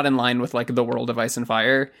if it's not in line with like the world of Ice and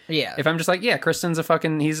Fire. Yeah. If I'm just like, yeah, Kristen's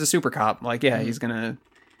he's a super cop. Like, yeah, he's gonna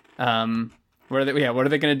what are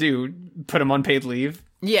they gonna do? Put him on paid leave?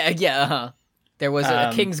 Yeah. There was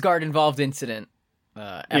a Kingsguard involved incident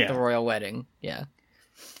at the royal wedding. Yeah.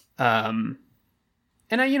 And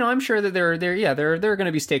I'm sure that there are going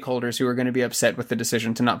to be stakeholders who are going to be upset with the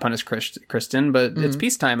decision to not punish Kristen, but it's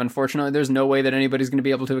peacetime. Unfortunately, there's no way that anybody's going to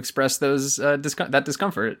be able to express that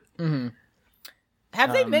discomfort. Mm-hmm.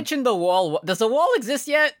 Have they mentioned the wall? Does the wall exist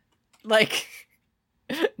yet? Like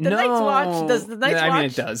Night's Watch? Does the Night's Watch? I mean,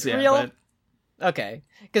 it does. Yeah. Real? But... Okay,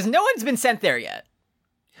 because no one's been sent there yet.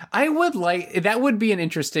 I would like that would be an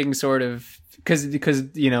interesting sort of because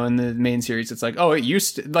you know in the main series it's like, oh, it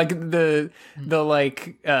used to, like the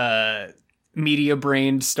media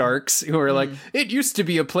brained Starks who are like, it used to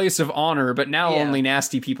be a place of honor, but now only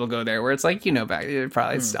nasty people go there, where it's like, you know,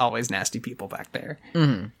 it's always nasty people back there.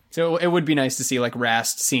 So it would be nice to see like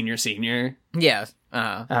Rast senior Yeah.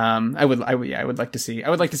 I would like to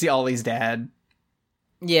see Ollie's dad.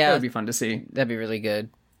 Yeah, that would be fun to see. That'd be really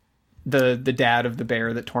good. The dad of the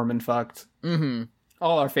bear that Tormund fucked.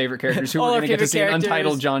 All our favorite characters who we're going to get to see an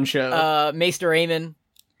Untitled John show. Maester Aemon.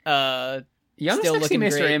 Young sexy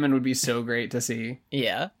Maester Aemon would be so great to see.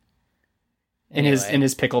 Yeah. In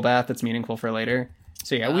his pickle bath that's meaningful for later.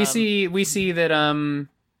 So yeah, we see that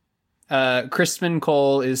Crispin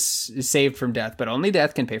Cole is saved from death, but only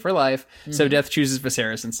death can pay for life. So death chooses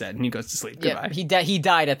Viserys instead, and he goes to sleep. Yeah, Goodbye. he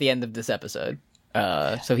died at the end of this episode.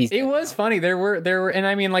 So he's. It was funny. There were, and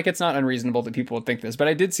I mean, like, it's not unreasonable that people would think this, but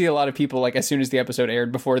I did see a lot of people, like, as soon as the episode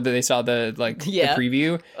aired, before they saw the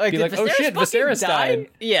preview, like, be like, "Oh shit, Viserys died!"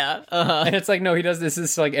 Yeah, and it's like, no, he does this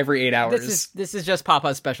is like every 8 hours. This is just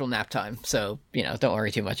Papa's special nap time, so don't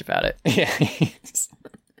worry too much about it. Yeah,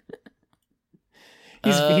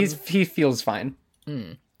 he feels fine.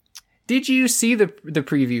 Did you see the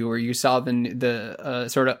preview where you saw the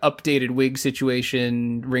sort of updated wig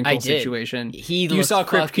situation, wrinkle situation? You saw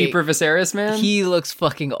Crypt Keeper Viserys, man. He looks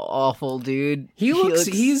fucking awful, dude. He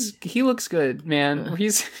looks good, man.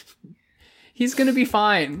 He's gonna be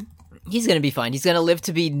fine. He's gonna be fine. He's gonna live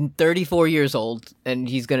to be 34 years old, and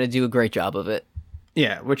he's gonna do a great job of it.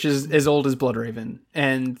 Yeah, which is as old as Bloodraven.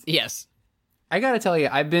 And yes. I gotta tell you,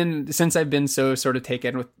 since I've been so sort of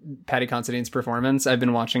taken with Paddy Considine's performance, I've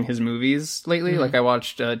been watching his movies lately. Like, I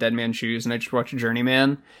watched Dead Man's Shoes, and I just watched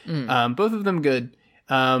Journeyman. Both of them good.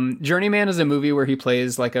 Journeyman is a movie where he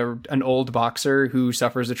plays like an old boxer who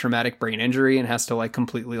suffers a traumatic brain injury and has to like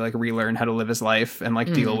completely like relearn how to live his life and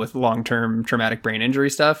like deal with long-term traumatic brain injury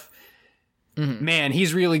stuff. Man,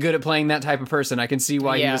 he's really good at playing that type of person. I can see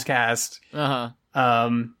why he was cast.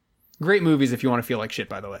 Great movies if you want to feel like shit,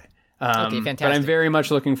 by the way. Okay, fantastic. But I'm very much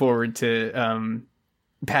looking forward to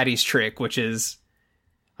Patty's trick, which is,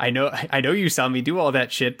 I know you saw me do all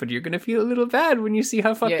that shit, but you're gonna feel a little bad when you see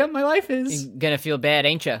how fucked up my life is. You're gonna feel bad,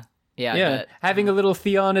 ain't you? Yeah. Yeah. Having a little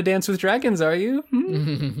Theon a Dance with Dragons, are you?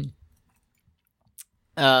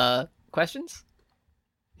 Questions?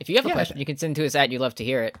 If you have a question, you can send to us at You Love to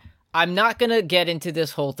Hear It. I'm not going to get into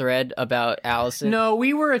this whole thread about Allison. No,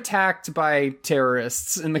 we were attacked by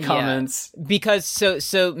terrorists in the comments. Because so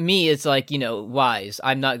me, it's like, wise.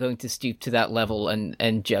 I'm not going to stoop to that level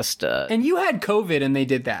and just... And you had COVID and they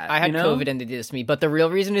did that. I had COVID and they did this to me. But the real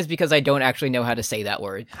reason is because I don't actually know how to say that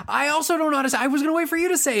word. I also don't know how to say I was going to wait for you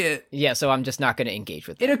to say it. Yeah, so I'm just not going to engage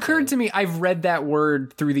with it. It occurred to me, I've read that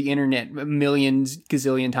word through the internet millions,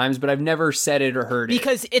 gazillion times, but I've never said it or heard it.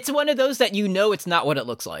 Because it's one of those that it's not what it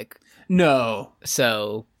looks like. No.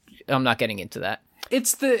 So I'm not getting into that.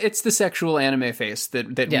 It's the sexual anime face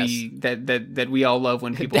that we all love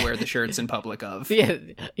when people wear the shirts in public of.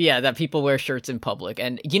 Yeah, that people wear shirts in public.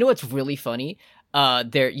 And you know what's really funny?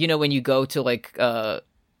 When you go to like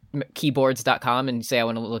keyboards.com and say I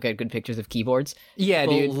want to look at good pictures of keyboards. Yeah,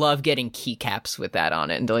 people dude. love getting keycaps with that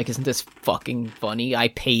on it. And they're like, isn't this fucking funny? I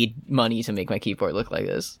paid money to make my keyboard look like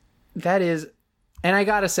this. That is. And I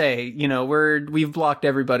gotta say, we've blocked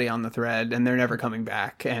everybody on the thread, and they're never coming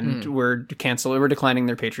back, and we're declining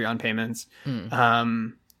their Patreon payments.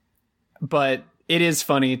 But it is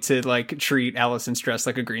funny to like treat Allison's dress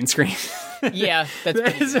like a green screen. Yeah,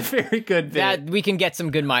 that is a very good bit. That we can get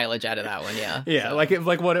some good mileage out of that one. Yeah, yeah. So. What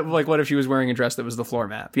if she was wearing a dress that was the floor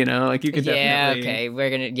map? Like you could definitely. Yeah, okay.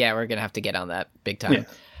 We're gonna have to get on that big time.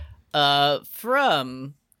 Yeah.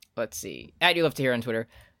 From let's see, at You Love to Hear on Twitter.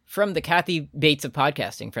 From the Kathy Bates of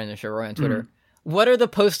podcasting, friend of the show, Roy on Twitter. What are the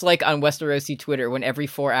posts like on Westerosi Twitter when every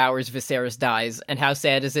 4 hours Viserys dies? And how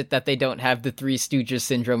sad is it that they don't have the Three Stooges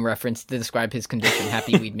syndrome reference to describe his condition?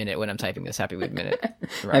 Happy Weed Minute when I'm typing this. Happy Weed Minute.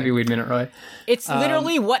 Right. Happy Weed Minute, Roy. It's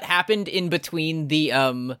literally what happened in between the,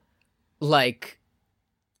 end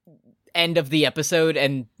of the episode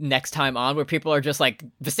and next time on, where people are just like,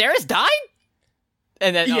 Viserys died?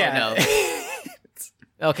 And then, oh no.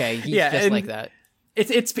 Okay, he's just like that.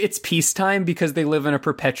 It's peacetime because they live in a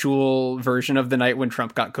perpetual version of the night when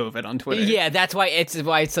Trump got COVID on Twitter. Yeah, that's why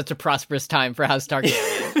it's such a prosperous time for House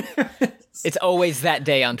Targaryen. It's always that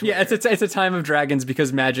day on Twitter. Yeah, it's a time of dragons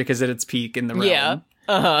because magic is at its peak in the realm.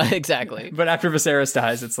 Yeah, exactly. But after Viserys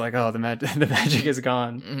dies, it's like, oh, the magic is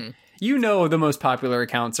gone. Mm-hmm. The most popular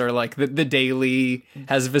accounts are like the Daily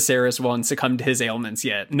has Viserys won't succumb to his ailments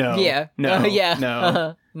yet. No. Yeah. No.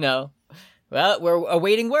 No. No. Well, we're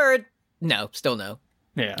awaiting word. No, still no.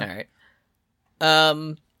 Yeah. All right.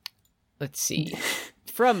 Let's see.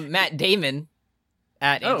 From Matt Damon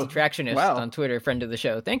at Anti-Tractionist on Twitter, friend of the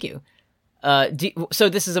show. Thank you. So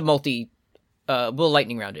this is a we'll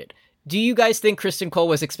lightning round it. Do you guys think Kristen Cole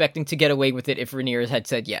was expecting to get away with it if Rhaenyra had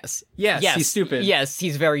said yes? Yes, he's stupid. Yes,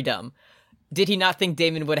 he's very dumb. Did he not think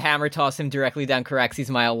Daemon would hammer toss him directly down Caraxes'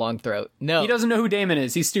 mile-long throat? No. He doesn't know who Daemon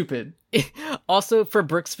is. He's stupid. Also, for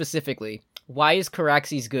Brooke specifically, why is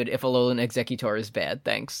Caraxes good if Alolan Executor is bad?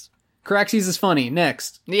 Thanks. Caraxes is funny.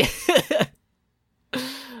 Next. Yeah.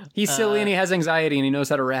 He's silly and he has anxiety and he knows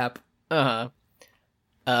how to rap. Uh-huh.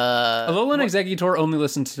 Alolan Executor only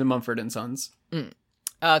listens to Mumford and Sons.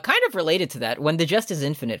 Kind of related to that, when the Jest is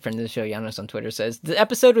Infinite friend of the show, Janos on Twitter, says, the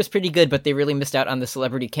episode was pretty good, but they really missed out on the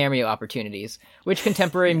celebrity cameo opportunities. Which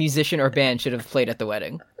contemporary musician or band should have played at the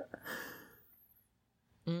wedding?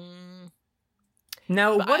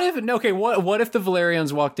 Now, what if the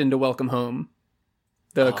Valerians walked into Welcome Home?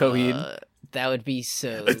 The Coheed? That would be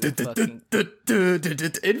so fucking... It'd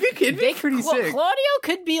be pretty sick. Claudio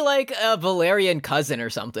could be like a Valerian cousin or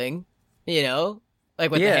something, you know?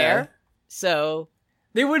 Like with the hair. So...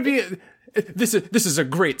 They would be... This is a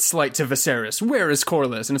great slight to Viserys. Where is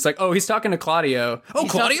Corlys? And it's like, oh, he's talking to Claudio. Oh,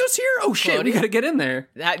 Claudio's here? Oh, shit, Claudio? we gotta get in there.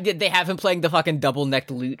 They have him playing the fucking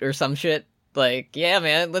double-necked lute or some shit. Like, yeah,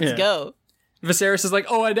 man, let's go. Viserys is like,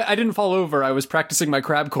 oh, I didn't fall over. I was practicing my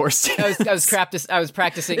crab core stance. I was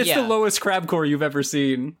practicing, It's the lowest crab core you've ever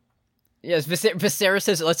seen. Yes, Viserys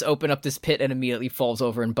says, let's open up this pit, and immediately falls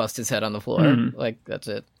over and busts his head on the floor. Like, that's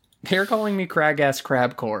it. They're calling me crag-ass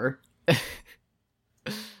crab core.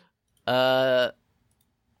 Let's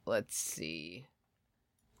see.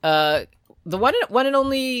 The one and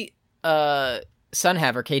only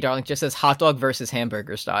Sunhaver, K Darling, just says hot dog versus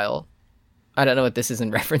hamburger style. I don't know what this is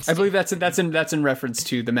in reference to. I believe that's in reference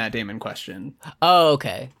to the Matt Damon question. Oh,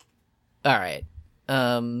 okay. All right.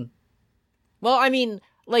 Well, I mean,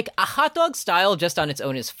 like a hot dog style just on its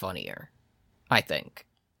own is funnier, I think.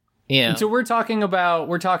 Yeah. And so we're talking about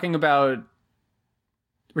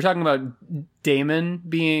Damon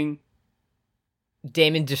being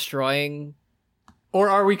Damon destroying, or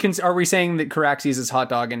are we saying that Caraxes is hot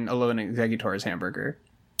dog and Alone Executor is hamburger?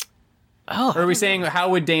 Oh, or are we saying how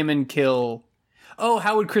would Damon kill? Oh,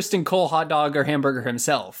 how would Kristen Cole hot dog or hamburger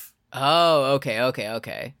himself? Oh,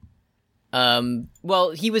 okay.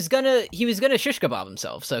 Well, he was gonna shish kebab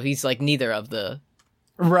himself, so he's like neither of the.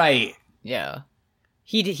 Right. Yeah.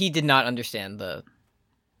 He did not understand the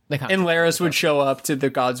and Laris would show up to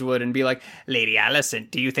the Godswood and be like, Lady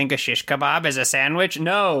Alicent, do you think a shish kebab is a sandwich?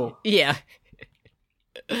 No. Yeah.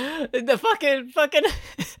 The fucking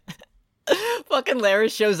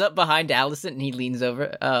Laris shows up behind Alicent and he leans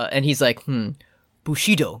over and he's like,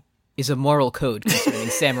 Bushido is a moral code concerning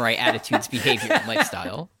samurai attitudes, behavior, and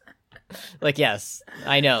lifestyle. Like, yes,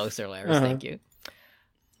 I know, Sir Laris, thank you.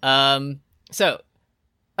 So,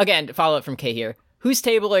 again, follow up from Kay here. Whose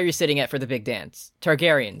table are you sitting at for the big dance?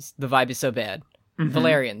 Targaryens, the vibe is so bad.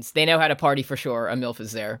 Valerians, they know how to party for sure, a MILF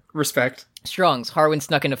is there. Respect. Strongs, Harwin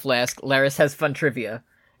snuck in a flask, Laris has fun trivia.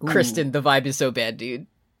 Kristen, the vibe is so bad, dude.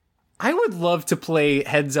 I would love to play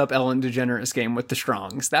Heads Up Ellen DeGeneres game with the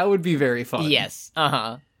Strongs. That would be very fun. Yes,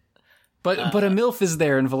 But a MILF is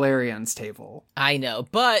there in Valerian's table. I know,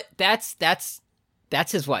 but that's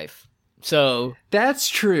his wife. So that's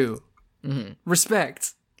true.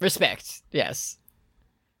 Respect, yes.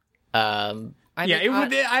 I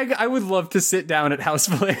would love to sit down at House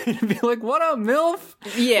Valerian and be like, what up, MILF?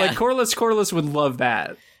 Yeah. Like, Corlys would love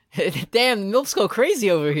that. Damn, MILFs go crazy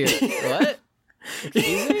over here. What?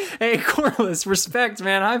 Hey, Corlys, respect,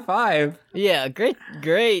 man. High five. Yeah, great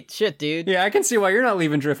shit, dude. Yeah, I can see why you're not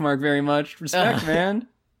leaving Driftmark very much. Respect, man.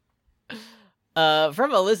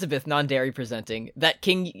 From Elizabeth, non-dairy presenting, that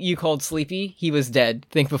king you called sleepy, he was dead.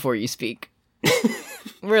 Think before you speak.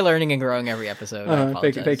 We're learning and growing every episode.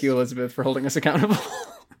 Thank you, Elizabeth, for holding us accountable.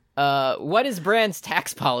 What is Bran's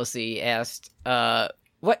tax policy? Asked.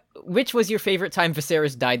 Which was your favorite time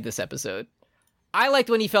Viserys died this episode? I liked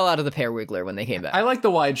when he fell out of the pear wiggler when they came back. I like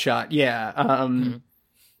the wide shot, yeah.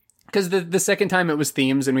 Because the second time it was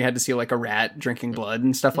themes and we had to see like a rat drinking blood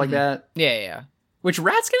and stuff like that. Yeah. Which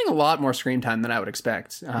Rat's getting a lot more screen time than I would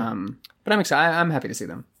expect. But I'm excited. I'm happy to see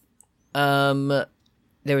them.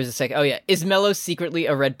 There was a second. Oh yeah, is Mello secretly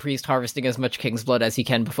a red priest harvesting as much king's blood as he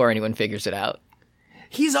can before anyone figures it out?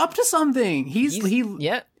 He's up to something.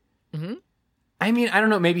 Yeah. I mean, I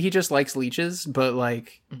don't know. Maybe he just likes leeches, but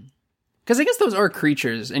like, because I guess those are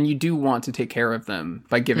creatures, and you do want to take care of them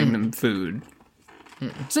by giving them food.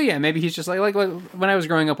 So yeah, maybe he's just like when I was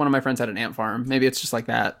growing up, one of my friends had an ant farm. Maybe it's just like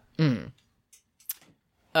that.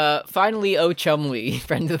 Finally, Chumley,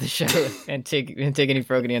 friend of the show, Antigone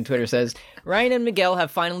Frogany on Twitter says, Ryan and Miguel have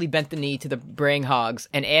finally bent the knee to the braying hogs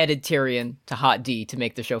and added Tyrion to Hot D to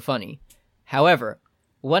make the show funny. However,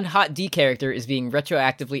 one Hot D character is being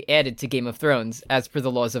retroactively added to Game of Thrones as per the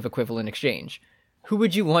laws of equivalent exchange. Who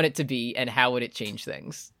would you want it to be, and how would it change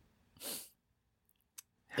things?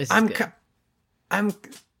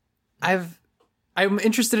 I'm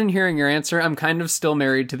interested in hearing your answer. I'm kind of still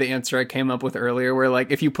married to the answer I came up with earlier, where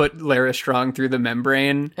like if you put Larys Strong through the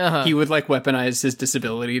membrane, he would like weaponize his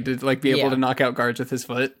disability to like be able to knock out guards with his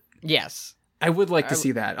foot. Yes, I would like to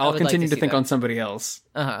see that. I'll continue to think on somebody else.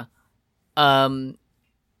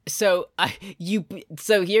 So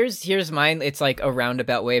here's mine. It's like a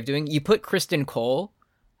roundabout way of doing. You put Kristen Cole,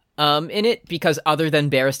 in it because other than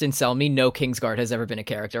Barristan Selmy, no Kingsguard has ever been a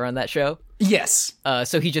character on that show. Yes.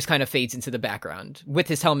 So he just kind of fades into the background with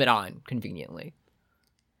his helmet on, conveniently.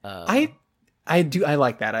 I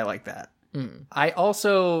like that. I like that. I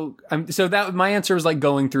also so that my answer was like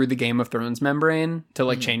going through the Game of Thrones membrane to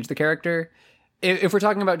like change the character. If we're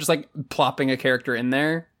talking about just like plopping a character in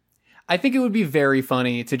there, I think it would be very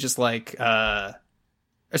funny to just like or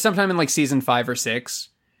sometime in like season 5 or 6,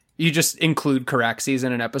 you just include Caraxes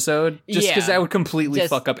in an episode, just because that would completely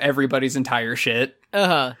fuck up everybody's entire shit.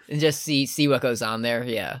 And just see what goes on there.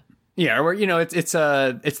 Yeah, or it's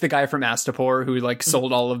the guy from Astapor who like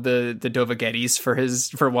sold all of the Dovaghettis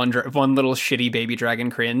for one little shitty baby dragon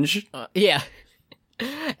cringe.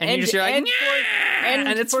 And you just hear like,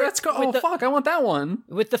 let's go. Oh fuck, I want that one.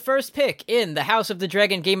 With the first pick in the House of the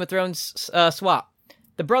Dragon Game of Thrones swap,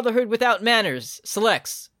 the Brotherhood Without Manners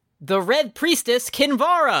selects the Red Priestess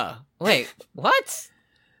Kinvara. Wait, what?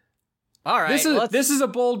 All right, this is a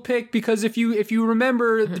bold pick because if you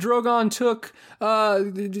remember, Drogon took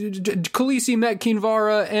Khaleesi met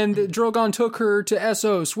Kinvara, and Drogon took her to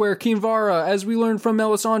Essos, where Kinvara, as we learned from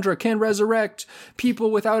Melisandre, can resurrect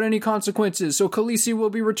people without any consequences. So Khaleesi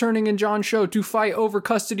will be returning in Jon's show to fight over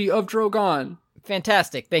custody of Drogon.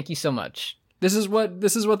 Fantastic! Thank you so much. This is what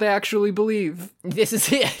they actually believe. This is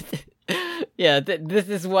it. This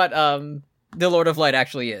is what the Lord of Light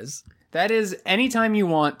actually is. That is, anytime you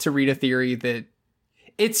want to read a theory that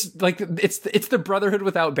it's like it's the Brotherhood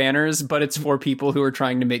Without Banners, but it's for people who are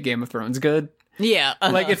trying to make Game of Thrones good. Yeah,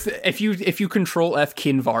 like if you control F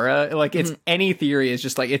Kinvara, like it's any theory is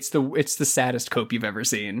just like it's the saddest cope you've ever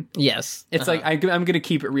seen. Yes, it's like I'm gonna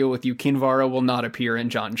keep it real with you. Kinvara will not appear in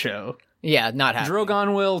Jon's show. Yeah, not happening.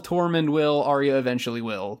 Drogon will, Tormund will, Arya eventually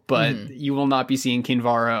will, but you will not be seeing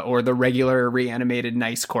Kinvara or the regular reanimated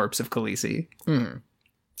nice corpse of Khaleesi.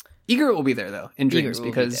 Ygritte will be there, though, in dreams,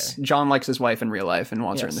 because Jon likes his wife in real life and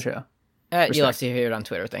wants her in the show. You'll have to hear it on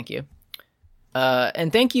Twitter, thank you.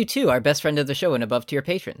 And thank you to our best friend of the show and above-tier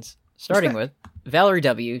patrons, starting with Valerie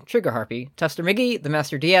W., Trigger Harpy, Tuster McGee, The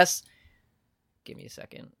Master DS. Give me a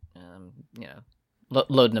second.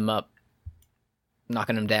 Loading them up,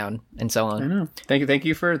 knocking them down, and so on. I know. Thank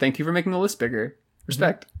you for making the list bigger.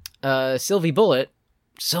 Respect. Sylvie Bullet,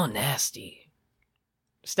 so nasty.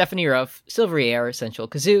 Stephanie Ruff, Silvery Air, Essential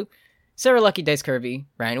Kazoo, Sarah Lucky Dice Kirby,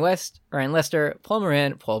 Ryan West, Ryan Lester, Paul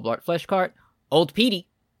Moran, Paul Blart Fleshcart, Old Petey,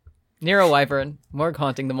 Nero Wyvern, Morgue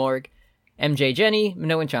Haunting the Morgue, MJ Jenny,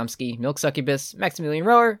 Minoan Chomsky, Milk Succubus, Maximilian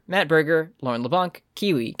Rower, Matt Berger, Lauren LeBlanc,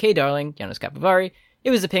 Kiwi, K Darling, Janos Capivari,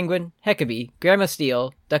 It Was a Penguin, Heckabee, Grandma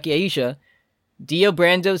Steele, Ducky Aisha, Dio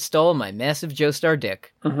Brando Stole My Massive Joestar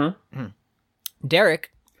Dick,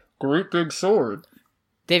 Derek, Great Big Sword,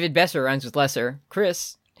 David Besser rhymes with Lesser,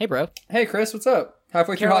 Chris, hey bro. Hey Chris, what's up?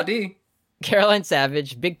 Halfway through Hot D. Caroline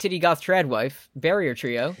Savage, Big Titty Goth Tradwife, Barrier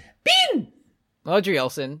Trio, Bean! Audrey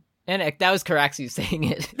Olson, and that was Caraxes saying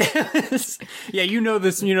it. Yeah,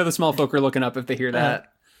 the small folk are looking up if they hear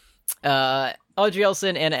that. Audrey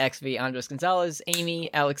Olson, Anna XV, Andres Gonzalez,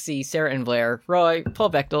 Amy, Alex C, Sarah and Blair, Roy, Paul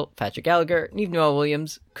Bechtel, Patrick Gallagher, Neve Noel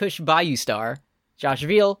Williams, Kush Bayou Star, Josh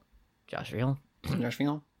Veal,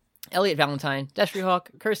 Elliot Valentine, Destry Hawk,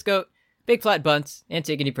 Curse Goat, Big Flat Bunts,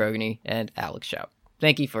 Antigone Progony, and Alex Shout.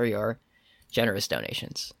 Thank you for your generous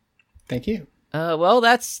donations. Thank you. Well,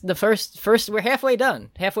 that's the first. We're halfway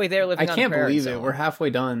done. Halfway there, living on the prairie. I can't believe it. We're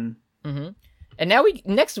halfway done. And now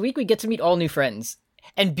next week we get to meet all new friends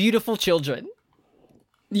and beautiful children.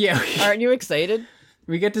 Yeah, aren't you excited?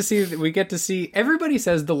 We get to see. Everybody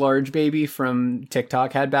says the large baby from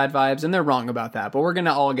TikTok had bad vibes, and they're wrong about that. But we're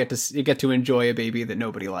gonna all get to enjoy a baby that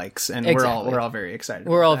nobody likes, and we're all very excited.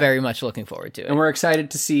 We're all very much looking forward to it, and we're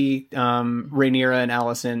excited to see Rhaenyra and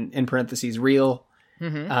Alicent in parentheses real.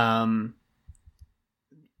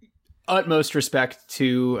 Utmost respect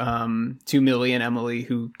to Millie and Emily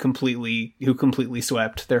who completely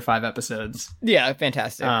swept their 5 episodes. Yeah,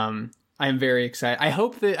 fantastic. I'm very excited. I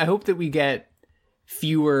hope that we get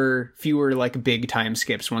fewer like big time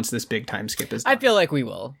skips once this big time skip is done. I feel like we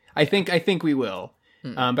will. I think we will.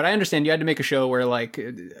 But I understand you had to make a show where like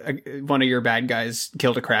one of your bad guys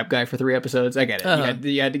killed a crab guy for 3 episodes. I get it.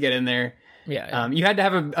 You had to get in there. Yeah. You had to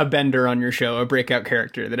have a bender on your show, a breakout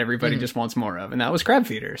character that everybody just wants more of, and that was Crab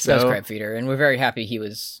Feeder. So that was Crab Feeder, and we're very happy he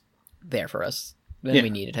was there for us when we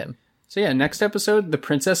needed him. So yeah, next episode, The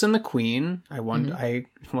Princess and the Queen. I wonder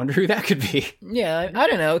who that could be. Yeah, I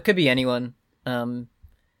don't know. It could be anyone.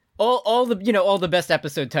 All the best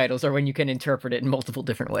episode titles are when you can interpret it in multiple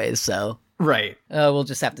different ways. So right, we'll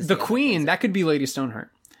just have to see. The Queen, that could be Lady Stoneheart.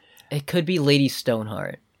 It could be Lady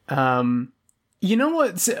Stoneheart. You know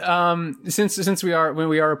what? Since when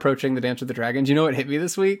we are approaching the Dance with the Dragons, you know what hit me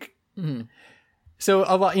this week? Mm-hmm. So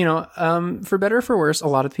a lot, for better or for worse, a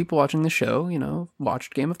lot of people watching the show,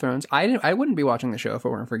 watched Game of Thrones. I wouldn't be watching the show if it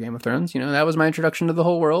weren't for Game of Thrones. That was my introduction to the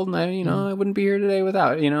whole world, and I wouldn't be here today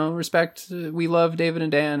without. Respect. We love David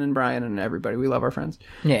and Dan and Brian and everybody. We love our friends.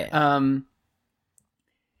 Yeah.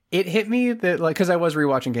 It hit me that because I was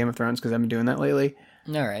rewatching Game of Thrones because I've been doing that lately.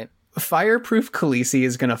 All right. Fireproof Khaleesi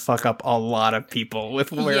is gonna fuck up a lot of people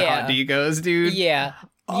with where Hot D goes, dude. Yeah.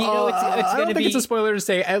 It's I going don't to think be. it's a spoiler to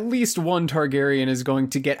say at least one Targaryen is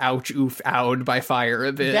going to get ouch oof owed by fire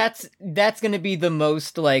a bit. That's going to be the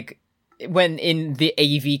most when in the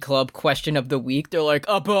AV Club question of the week, they're like,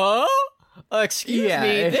 excuse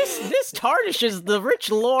me, this tarnishes the rich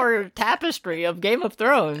lore tapestry of Game of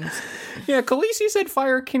Thrones. Yeah, Khaleesi said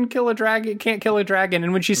fire can't kill a dragon,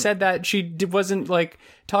 and when she said that, she wasn't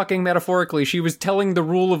talking metaphorically. She was telling the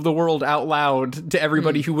rule of the world out loud to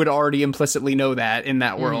everybody who would already implicitly know that in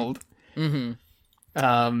that world. Man,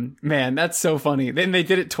 that's so funny. Then they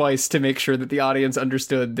did it twice to make sure that the audience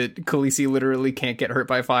understood that Khaleesi literally can't get hurt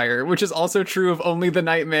by fire, which is also true of only the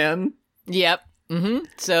Nightman. Yep.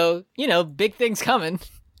 So, big things coming.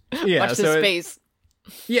 Yeah, Watch this space.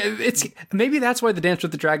 Yeah, it's maybe that's why the Dance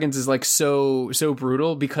with the Dragons is so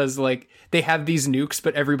brutal, because they have these nukes,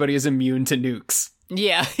 but everybody is immune to nukes.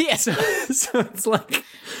 Yeah. So it's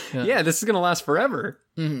this is gonna last forever.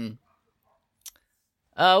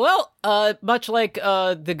 Much like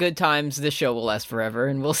the good times, this show will last forever,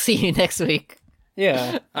 and we'll see you next week.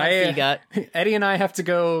 Yeah, Eddie and I have to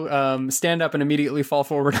go stand up and immediately fall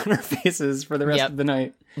forward on our faces for the rest of the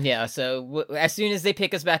night. Yeah, so as soon as they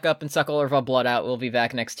pick us back up and suck all of our blood out, we'll be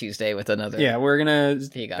back next Tuesday with another. Yeah, we're gonna.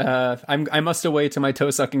 I must away to my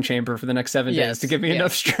toe sucking chamber for the next 7 days to give me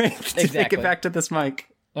enough strength to make it back to this mic.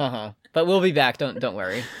 But we'll be back. Don't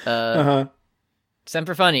worry.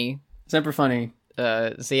 Semper Funny. Semper Funny.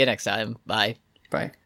 See you next time. Bye. Bye.